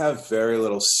we have very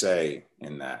little say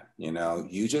in that. You know,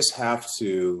 you just have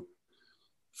to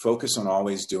focus on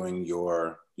always doing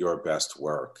your best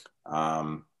work.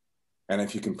 And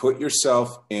if you can put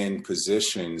yourself in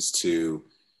positions to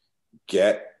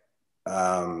get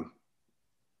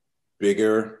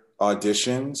bigger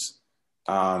auditions,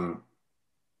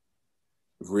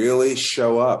 really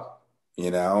show up,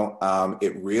 you know,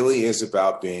 it really is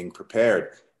about being prepared.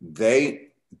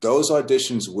 Those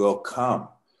auditions will come,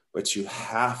 but you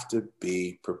have to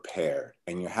be prepared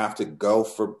and you have to go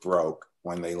for broke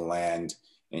when they land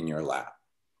in your lap.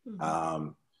 Mm-hmm.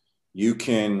 You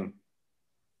can,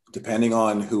 depending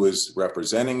on who is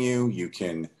representing you, you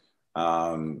can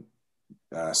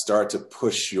start to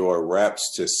push your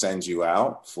reps to send you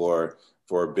out for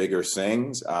bigger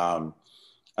things.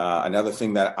 Another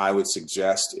thing that I would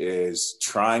suggest is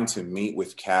trying to meet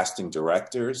with casting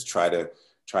directors, try to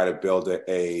build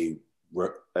a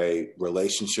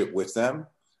relationship with them.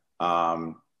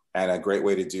 And a great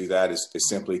way to do that is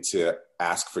simply to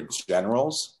ask for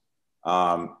generals.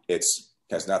 It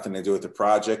has nothing to do with the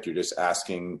project. You're just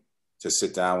asking to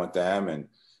sit down with them and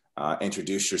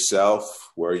introduce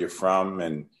yourself, where you're from,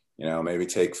 and, you know, maybe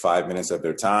take 5 minutes of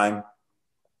their time.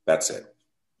 That's it.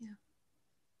 Yeah.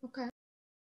 Okay.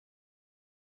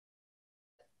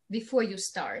 Before you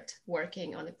start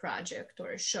working on a project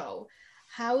or a show,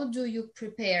 how do you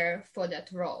prepare for that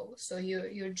role? So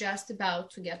you're just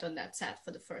about to get on that set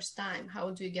for the first time. How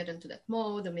do you get into that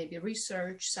mode, or maybe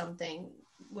research something?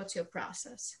 What's your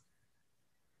process?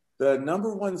 The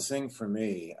number one thing for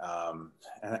me,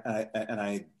 and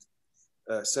I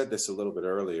said this a little bit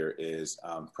earlier, is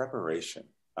preparation.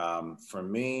 For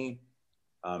me,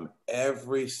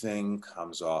 everything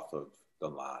comes off of the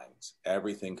lines.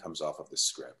 Everything comes off of the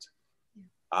script.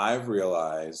 I've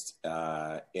realized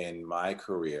in my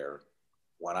career,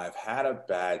 when I've had a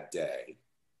bad day,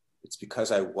 it's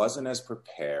because I wasn't as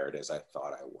prepared as I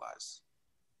thought I was.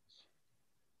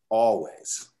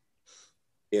 Always.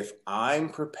 If I'm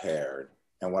prepared,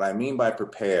 and what I mean by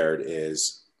prepared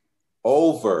is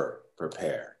over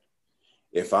prepared.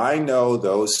 If I know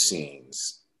those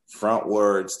scenes,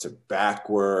 frontwards to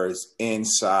backwards,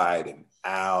 inside and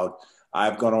out,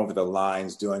 I've gone over the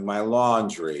lines doing my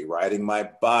laundry, riding my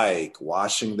bike,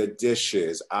 washing the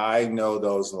dishes. I know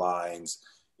those lines.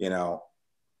 You know,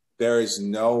 there is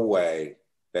no way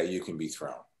that you can be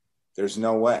thrown. There's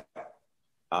no way.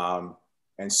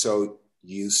 And so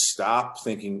you stop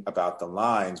thinking about the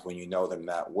lines when you know them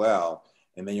that well,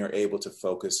 and then you're able to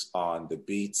focus on the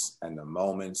beats and the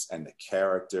moments and the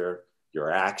character,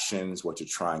 your actions, what you're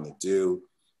trying to do,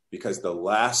 because the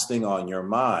last thing on your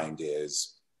mind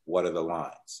is, what are the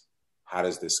lines? How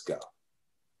does this go?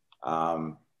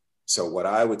 So what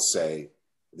I would say,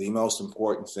 the most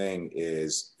important thing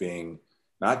is being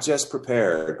not just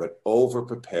prepared, but over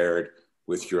prepared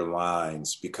with your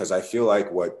lines, because I feel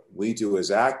like what we do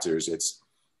as actors,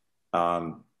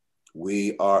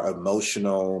 we are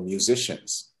emotional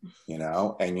musicians, you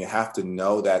know, and you have to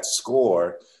know that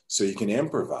score so you can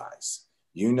improvise.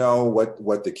 You know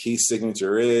what the key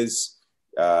signature is.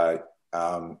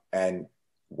 And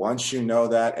once you know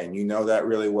that, and you know that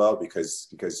really well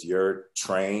because you're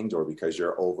trained or because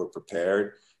you're over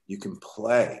prepared, you can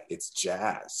play. It's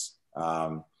jazz.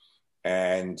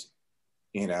 And,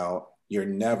 you know, you're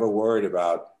never worried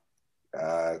about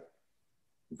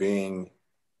being,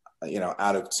 you know,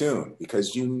 out of tune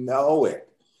because you know it.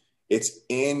 It's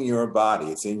in your body.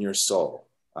 It's in your soul.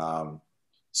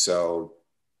 So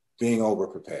being over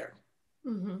prepared.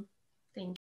 Mm-hmm. Thank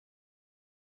you.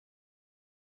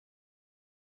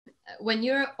 When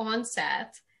you're on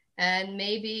set and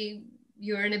maybe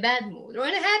you're in a bad mood or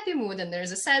in a happy mood and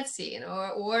there's a sad scene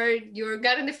or you're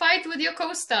got in a fight with your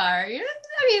co-star, you know,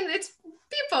 I mean, it's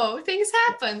people, things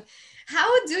happen.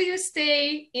 How do you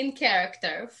stay in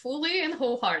character fully and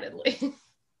wholeheartedly?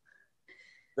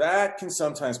 That can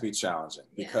sometimes be challenging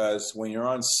because when you're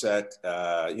on set,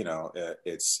 you know,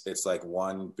 it's like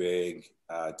one big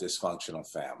dysfunctional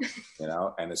family, you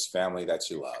know, and it's family that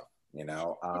you love, you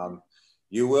know.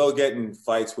 You will get in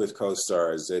fights with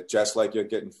co-stars, just like you're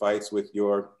getting fights with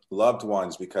your loved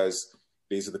ones because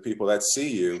these are the people that see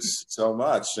you so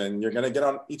much and you're going to get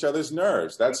on each other's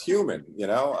nerves. That's human, you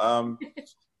know.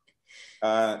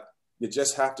 You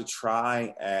just have to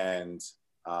try and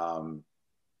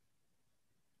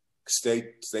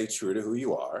stay true to who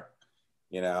you are,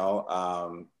 you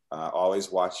know. Always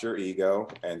watch your ego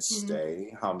and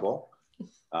stay humble.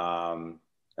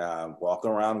 Walk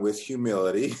around with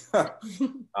humility.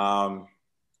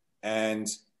 And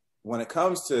when it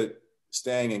comes to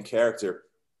staying in character,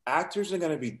 actors are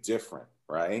going to be different,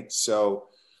 right? So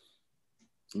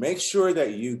make sure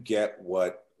that you get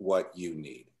what you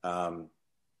need.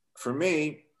 For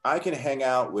me, I can hang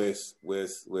out with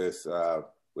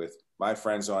my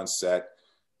friends on set,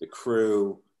 the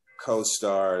crew,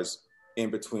 co-stars,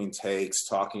 in between takes,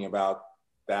 talking about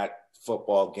that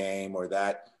football game or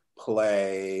that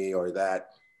play or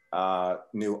that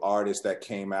new artist that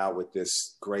came out with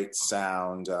this great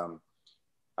sound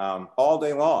all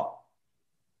day long.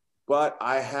 But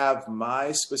I have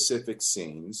my specific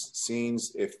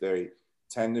scenes if they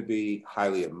tend to be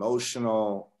highly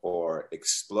emotional or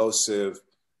explosive.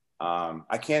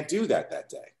 I can't do that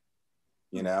day,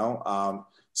 you know?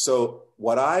 So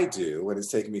what I do, and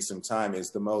it's taken me some time,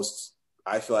 is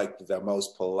I feel like the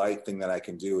most polite thing that I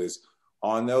can do is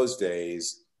on those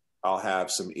days, I'll have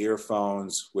some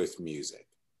earphones with music.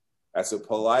 That's a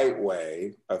polite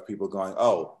way of people going,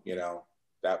 oh, you know,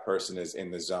 that person is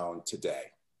in the zone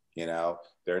today. You know,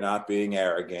 they're not being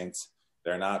arrogant.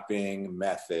 They're not being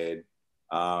method.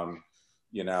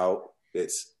 You know,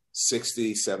 it's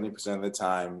 60, 70% of the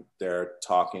time they're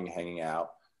talking, hanging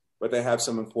out, but they have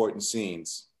some important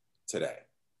scenes today.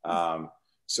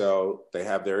 So they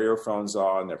have their earphones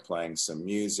on, they're playing some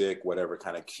music, whatever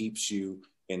kind of keeps you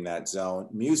in that zone.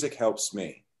 Music helps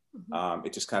me.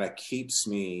 It just kind of keeps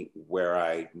me where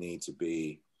I need to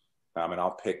be. And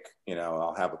I'll pick, you know,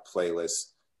 I'll have a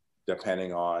playlist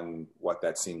depending on what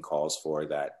that scene calls for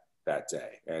that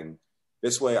day. And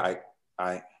this way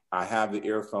I have the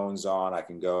earphones on. I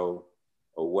can go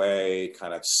away,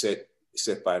 kind of sit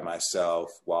by myself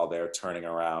while they're turning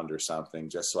around or something,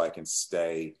 just so I can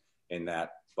stay in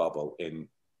that bubble, in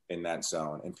that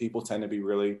zone. And people tend to be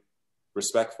really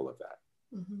respectful of that.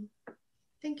 Mm-hmm.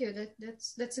 Thank you.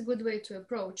 That's a good way to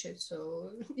approach it.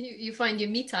 So you find your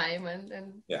me time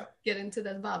and get into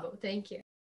that bubble. Thank you.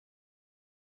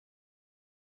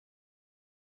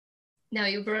 Now,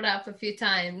 you brought up a few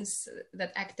times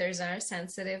that actors are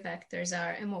sensitive, actors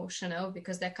are emotional,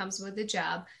 because that comes with the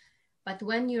job. But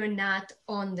when you're not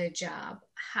on the job,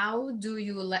 how do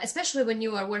you, especially when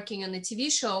you are working on a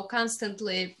TV show,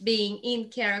 constantly being in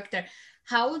character,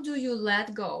 how do you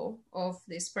let go of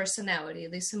this personality,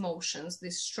 these emotions,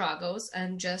 these struggles,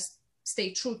 and just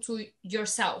stay true to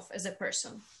yourself as a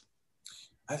person?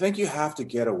 I think you have to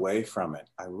get away from it.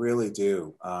 I really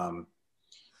do.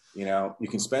 You know, you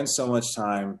can spend so much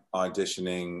time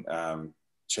auditioning,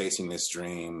 chasing this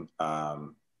dream,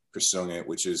 pursuing it,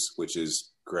 which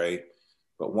is great.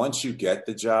 But once you get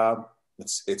the job,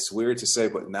 it's weird to say,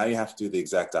 but now you have to do the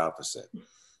exact opposite.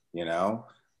 You know,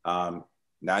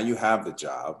 now you have the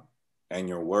job and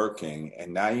you're working,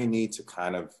 and now you need to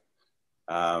kind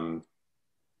of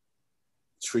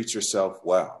treat yourself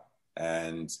well.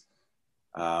 And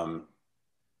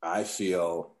I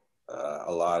feel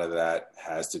a lot of that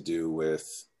has to do with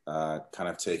kind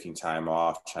of taking time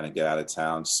off, trying to get out of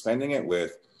town, spending it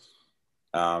with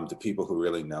the people who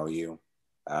really know you,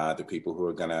 the people who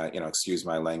are gonna, excuse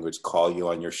my language, call you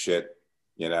on your shit.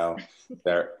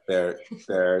 They're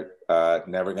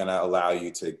never gonna allow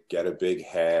you to get a big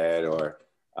head, or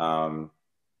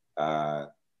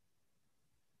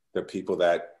the people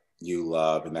that you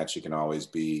love and that you can always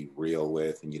be real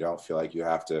with, and you don't feel like you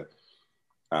have to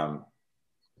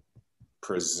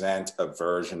present a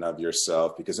version of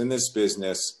yourself, because in this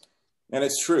business, and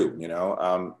it's true,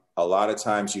 a lot of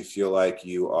times you feel like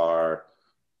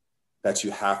that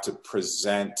you have to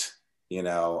present,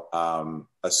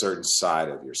 a certain side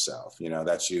of yourself,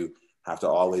 that you have to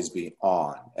always be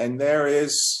on. And there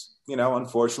is,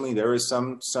 unfortunately, there is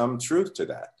some truth to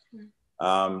that.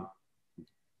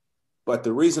 But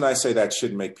the reason I say that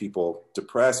shouldn't make people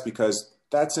depressed, because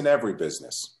that's in every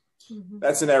business.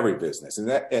 That's in every business. And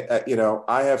that,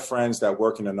 I have friends that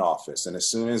work in an office, and as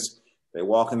soon as they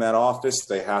walk in that office,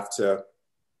 they have to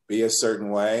be a certain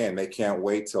way, and they can't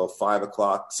wait till 5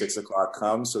 o'clock, 6 o'clock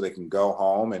comes so they can go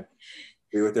home and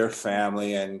be with their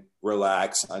family and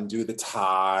relax, undo the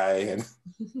tie, and,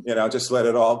 just let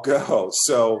it all go.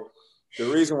 So the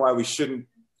reason why we shouldn't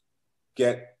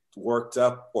get worked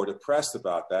up or depressed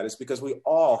about that is because we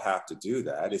all have to do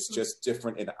that. It's just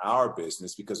different in our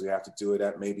business because we have to do it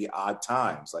at maybe odd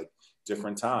times, like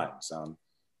different times.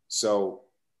 So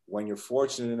when you're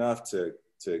fortunate enough to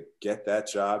get that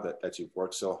job that you've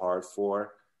worked so hard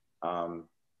for,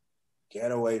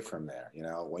 get away from there.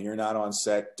 When you're not on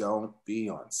set, don't be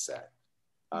on set.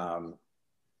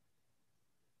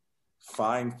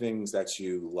 Find things that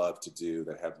you love to do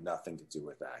that have nothing to do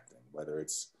with acting, whether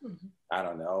it's, I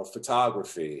don't know,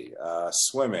 photography,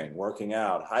 swimming, working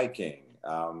out, hiking,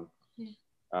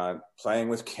 playing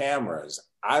with cameras.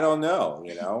 I don't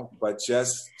know, but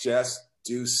just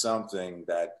do something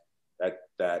that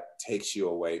takes you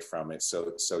away from it.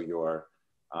 So your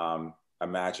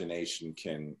imagination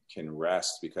can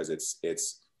rest, because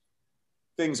it's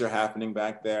things are happening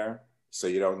back there. So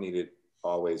you don't need it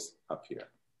always up here.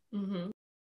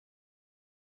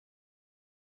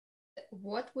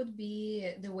 What would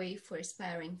be the way for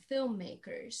aspiring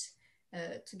filmmakers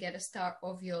to get a star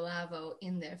of your level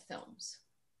in their films?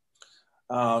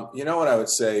 What I would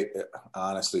say,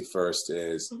 honestly, first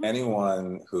is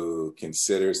anyone who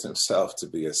considers themselves to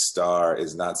be a star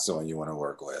is not someone you want to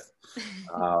work with.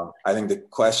 I think the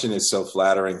question is so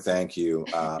flattering. Thank you.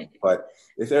 But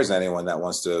if there's anyone that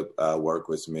wants to work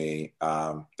with me,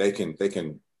 they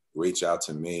can reach out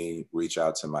to me, reach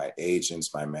out to my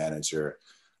agents, my manager.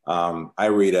 I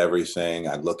read everything.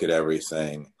 I look at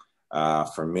everything.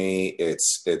 For me,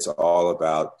 it's all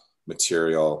about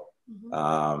material.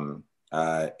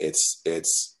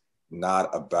 It's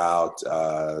not about,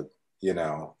 the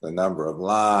number of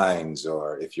lines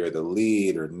or if you're the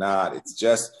lead or not. It's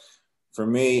just, for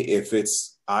me, if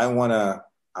it's, I want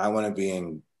to be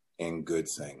in good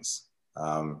things.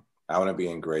 I want to be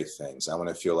in great things. I want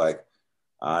to feel like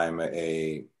I'm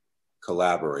a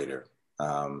collaborator.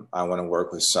 I want to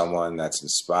work with someone that's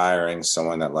inspiring,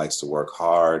 someone that likes to work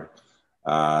hard,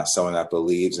 someone that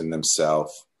believes in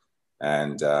themselves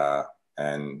and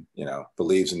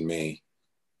believes in me.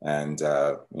 And,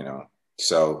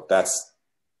 so that's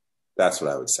what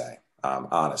I would say,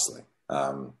 honestly.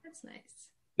 That's nice.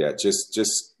 Yeah.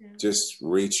 Just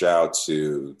reach out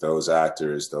to those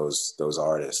actors, those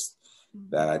artists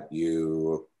that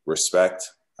you respect,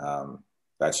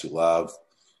 that you love,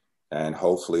 and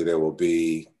hopefully they will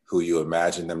be who you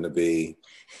imagine them to be.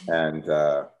 And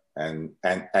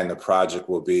the project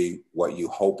will be what you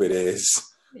hope it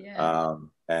is. Yeah.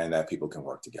 And that people can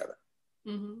work together.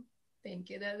 Thank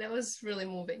you. That was really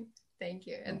moving. Thank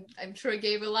you. And I'm sure it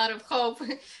gave a lot of hope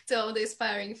to all the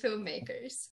aspiring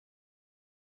filmmakers.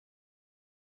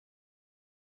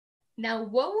 Now,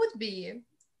 what would be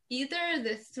either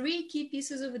the 3 key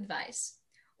pieces of advice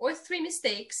or 3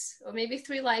 mistakes, or maybe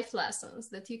 3 life lessons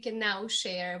that you can now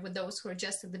share with those who are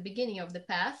just at the beginning of the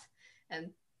path and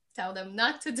tell them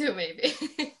not to do, maybe,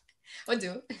 or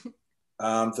do?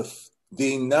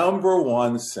 The number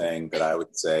one thing that I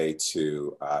would say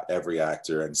to every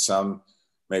actor, and some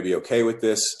may be okay with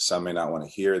this, some may not want to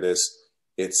hear this,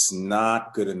 it's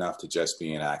not good enough to just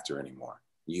be an actor anymore.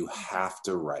 You have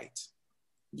to write.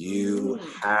 You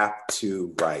have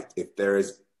to write. If there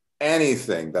is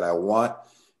anything that I want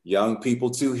young people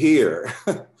to hear,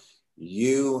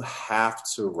 you have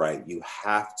to write. You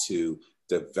have to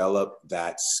develop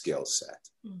that skill set.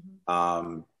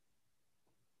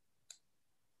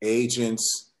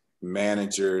 Agents,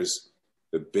 managers,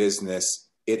 the business,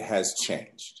 it has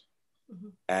changed.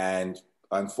 And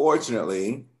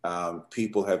unfortunately,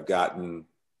 people have gotten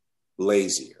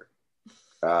lazier.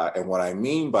 And what I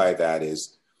mean by that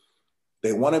is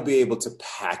they want to be able to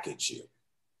package you.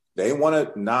 They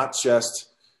want to not just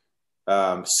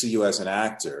see you as an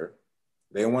actor.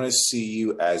 They want to see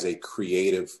you as a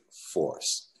creative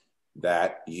force,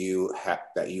 that you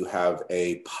have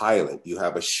a pilot, you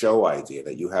have a show idea,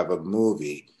 that you have a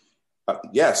movie,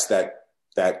 yes, that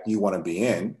you want to be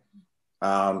in,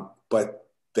 but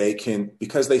they can,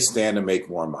 because they stand to make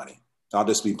more money. I'll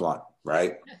just be blunt,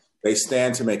 right? They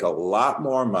stand to make a lot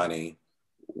more money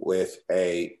with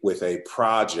a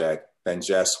project than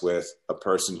just with a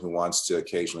person who wants to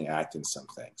occasionally act in some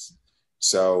things.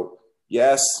 So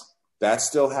yes, that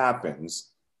still happens,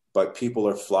 but people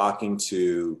are flocking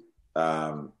to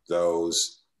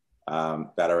those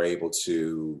that are able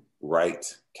to write,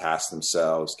 cast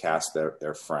themselves, cast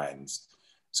their friends.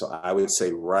 So I would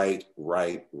say write.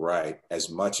 As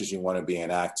much as you want to be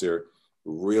an actor,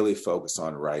 really focus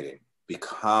on writing.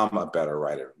 Become a better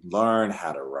writer. Learn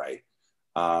how to write.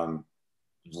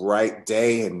 Write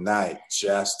day and night.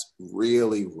 Just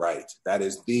really write. That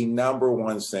is the number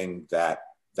one thing that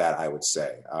I would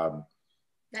say. I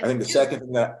think the second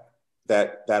thing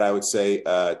that I would say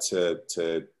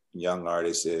to young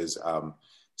artists is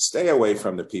stay away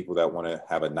from the people that want to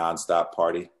have a nonstop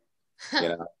party,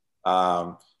 you know,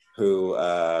 who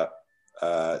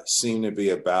seem to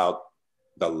be about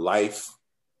the life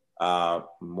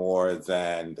more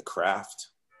than the craft.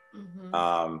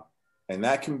 Mm-hmm. And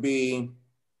that can be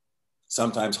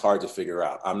sometimes hard to figure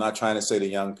out. I'm not trying to say to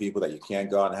young people that you can't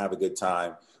go out and have a good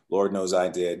time. Lord knows I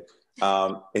did.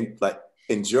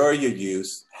 Enjoy your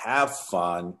youth, have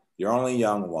fun. You're only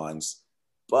young ones.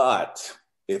 But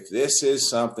if this is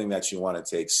something that you want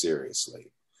to take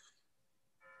seriously,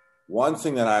 one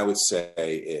thing that I would say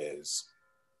is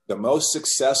the most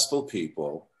successful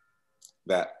people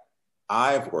that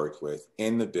I've worked with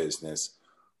in the business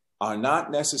are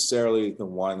not necessarily the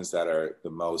ones that are the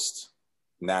most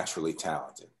naturally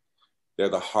talented. They're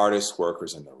the hardest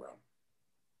workers in the room.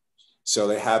 So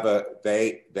they have a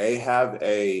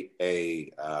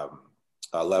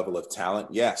level of talent,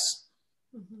 yes,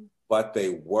 mm-hmm. but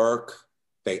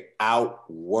they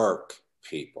outwork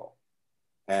people.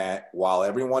 And while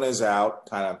everyone is out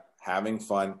kind of having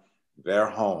fun, they're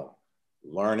home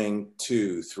learning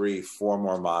 2, 3, 4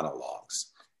 more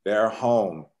monologues. They're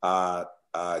home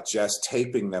just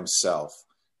taping themselves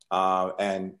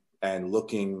and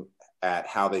looking at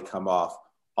how they come off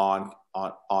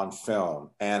on film,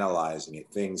 analyzing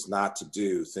it, things not to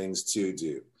do, things to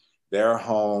do. They're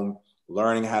home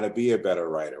learning how to be a better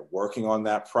writer, working on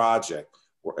that project,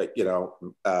 you know,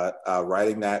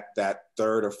 writing that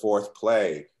third or fourth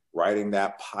play, writing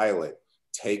that pilot,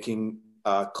 taking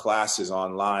classes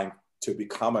online to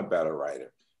become a better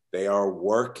writer. They are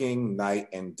working night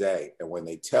and day. And when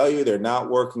they tell you they're not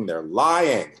working, they're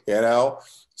lying, you know?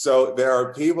 So there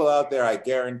are people out there, I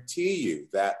guarantee you,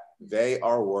 that they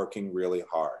are working really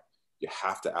hard. You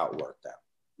have to outwork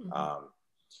them. Mm-hmm.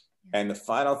 And the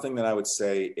final thing that I would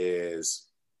say is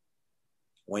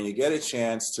when you get a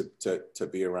chance to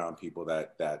be around people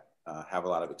that have a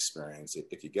lot of experience,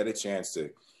 if you get a chance to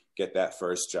get that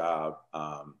first job,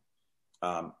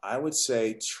 I would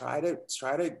say try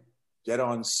to get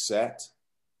on set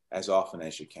as often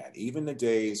as you can, even the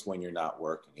days when you're not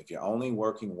working. If you're only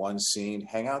working one scene,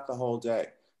 hang out the whole day.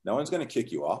 No one's going to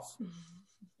kick you off. Mm-hmm.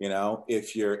 You know,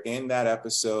 if you're in that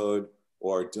episode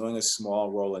or doing a small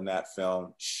role in that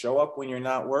film, show up when you're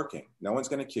not working. No one's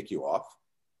going to kick you off.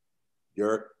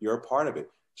 You're a part of it.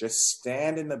 Just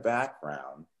stand in the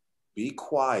background, be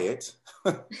quiet,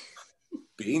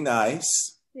 be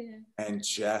nice, and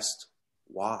just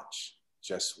watch.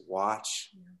 Just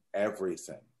watch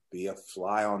everything. Be a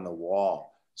fly on the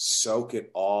wall. Soak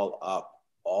it all up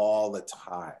all the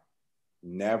time.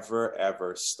 Never,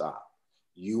 ever stop.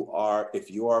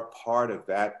 If you are part of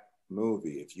that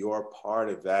movie, if you are part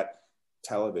of that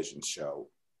television show,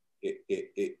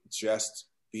 it just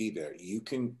be there.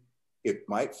 It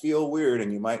might feel weird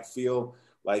and you might feel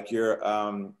like you're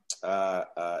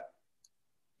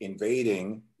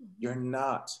invading. You're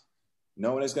not.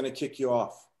 No one is going to kick you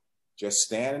off. Just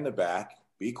stand in the back,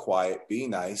 be quiet, be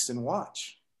nice, and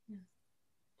watch. Yeah.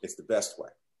 It's the best way.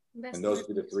 And those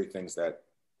are the 3 things that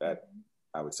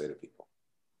I would say to people.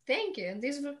 Thank you.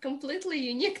 These were completely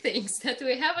unique things that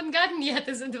we haven't gotten yet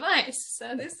as advice.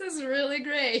 So this is really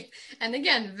great. And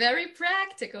again, very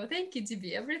practical. Thank you,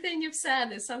 DB. Everything you've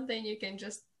said is something you can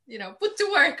just, put to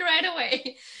work right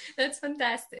away. That's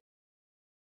fantastic.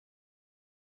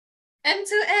 And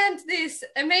to end this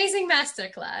amazing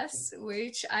masterclass,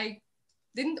 which I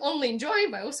didn't only enjoy,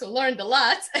 but also learned a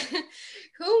lot,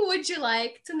 who would you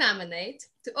like to nominate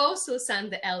to also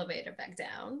send the elevator back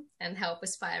down and help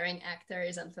aspiring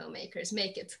actors and filmmakers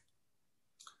make it?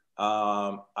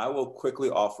 I will quickly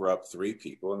offer up three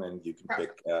people, and then you can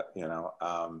Perfect. pick. You know,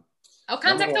 I'll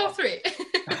contact all three.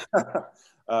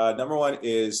 number one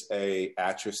is a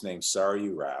actress named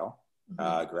Saryu Rao,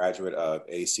 graduate of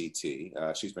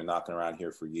ACT. She's been knocking around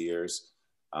here for years.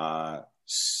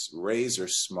 Razor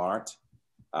smart,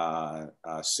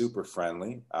 super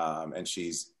friendly, and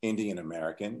she's Indian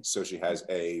American, so she has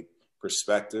a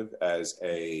perspective as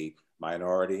a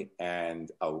minority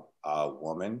and a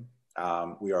woman.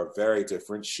 We are very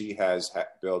different. She has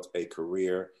built a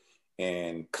career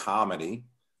in comedy,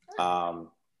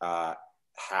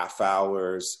 half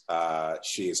hours.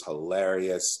 She is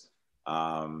hilarious,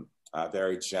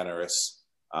 very generous.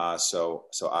 So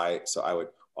I would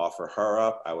offer her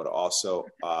up. I would also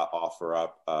offer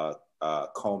up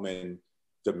Coleman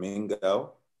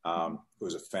Domingo,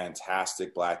 who's a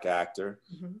fantastic Black actor.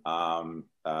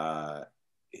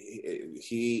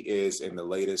 He is in the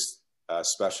latest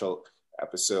special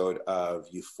episode of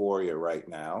Euphoria right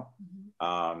now.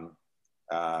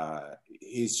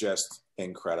 He's just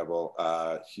incredible.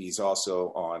 He's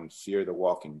also on Fear the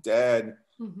Walking Dead.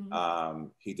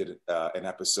 He did an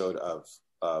episode of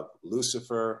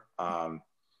Lucifer.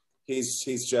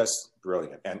 He's just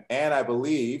brilliant. And I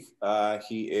believe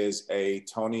he is a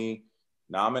Tony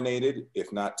nominated,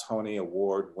 if not Tony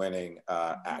Award winning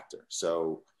actor.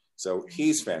 So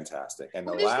he's fantastic. And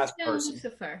the last person,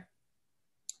 Lucifer?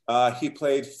 He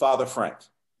played Father Frank.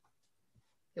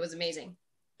 It was amazing.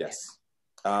 Yes.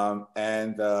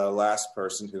 And the last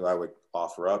person who I would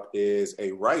offer up is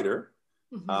a writer,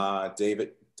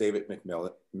 David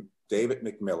McMillan. David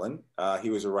McMillan. He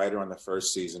was a writer on the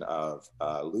first season of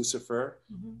Lucifer.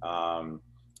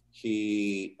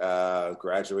 He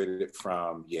graduated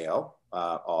from Yale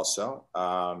also.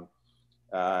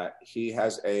 He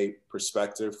has a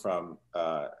perspective from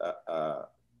a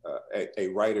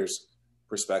writer's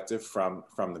perspective from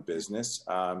the business.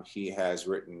 He has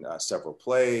written several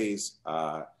plays.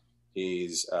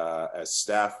 He's a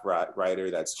staff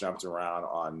writer that's jumped around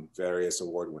on various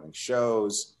award-winning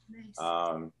shows. Nice.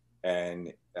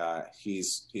 And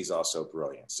he's also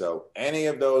brilliant. So any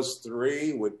of those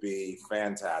three would be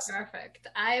fantastic. Perfect.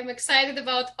 I am excited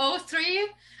about all three.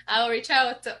 I'll reach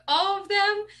out to all of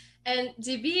them. And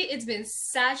DB, it's been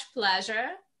such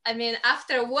pleasure. I mean,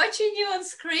 after watching you on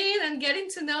screen and getting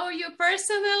to know you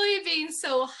personally, being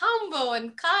so humble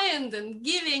and kind and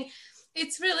giving,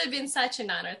 it's really been such an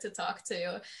honor to talk to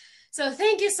you. So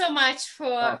thank you so much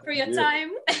for your time,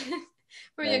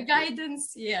 for your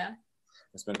guidance. Yeah.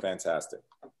 It's been fantastic.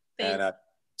 And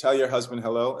tell your husband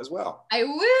hello as well. I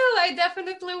will. I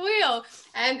definitely will.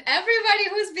 And everybody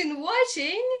who's been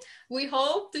watching, we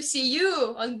hope to see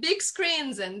you on big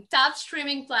screens and top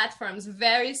streaming platforms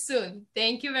very soon.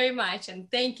 Thank you very much. And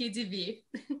thank you, DB.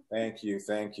 Thank you.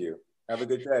 Thank you. Have a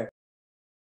good day.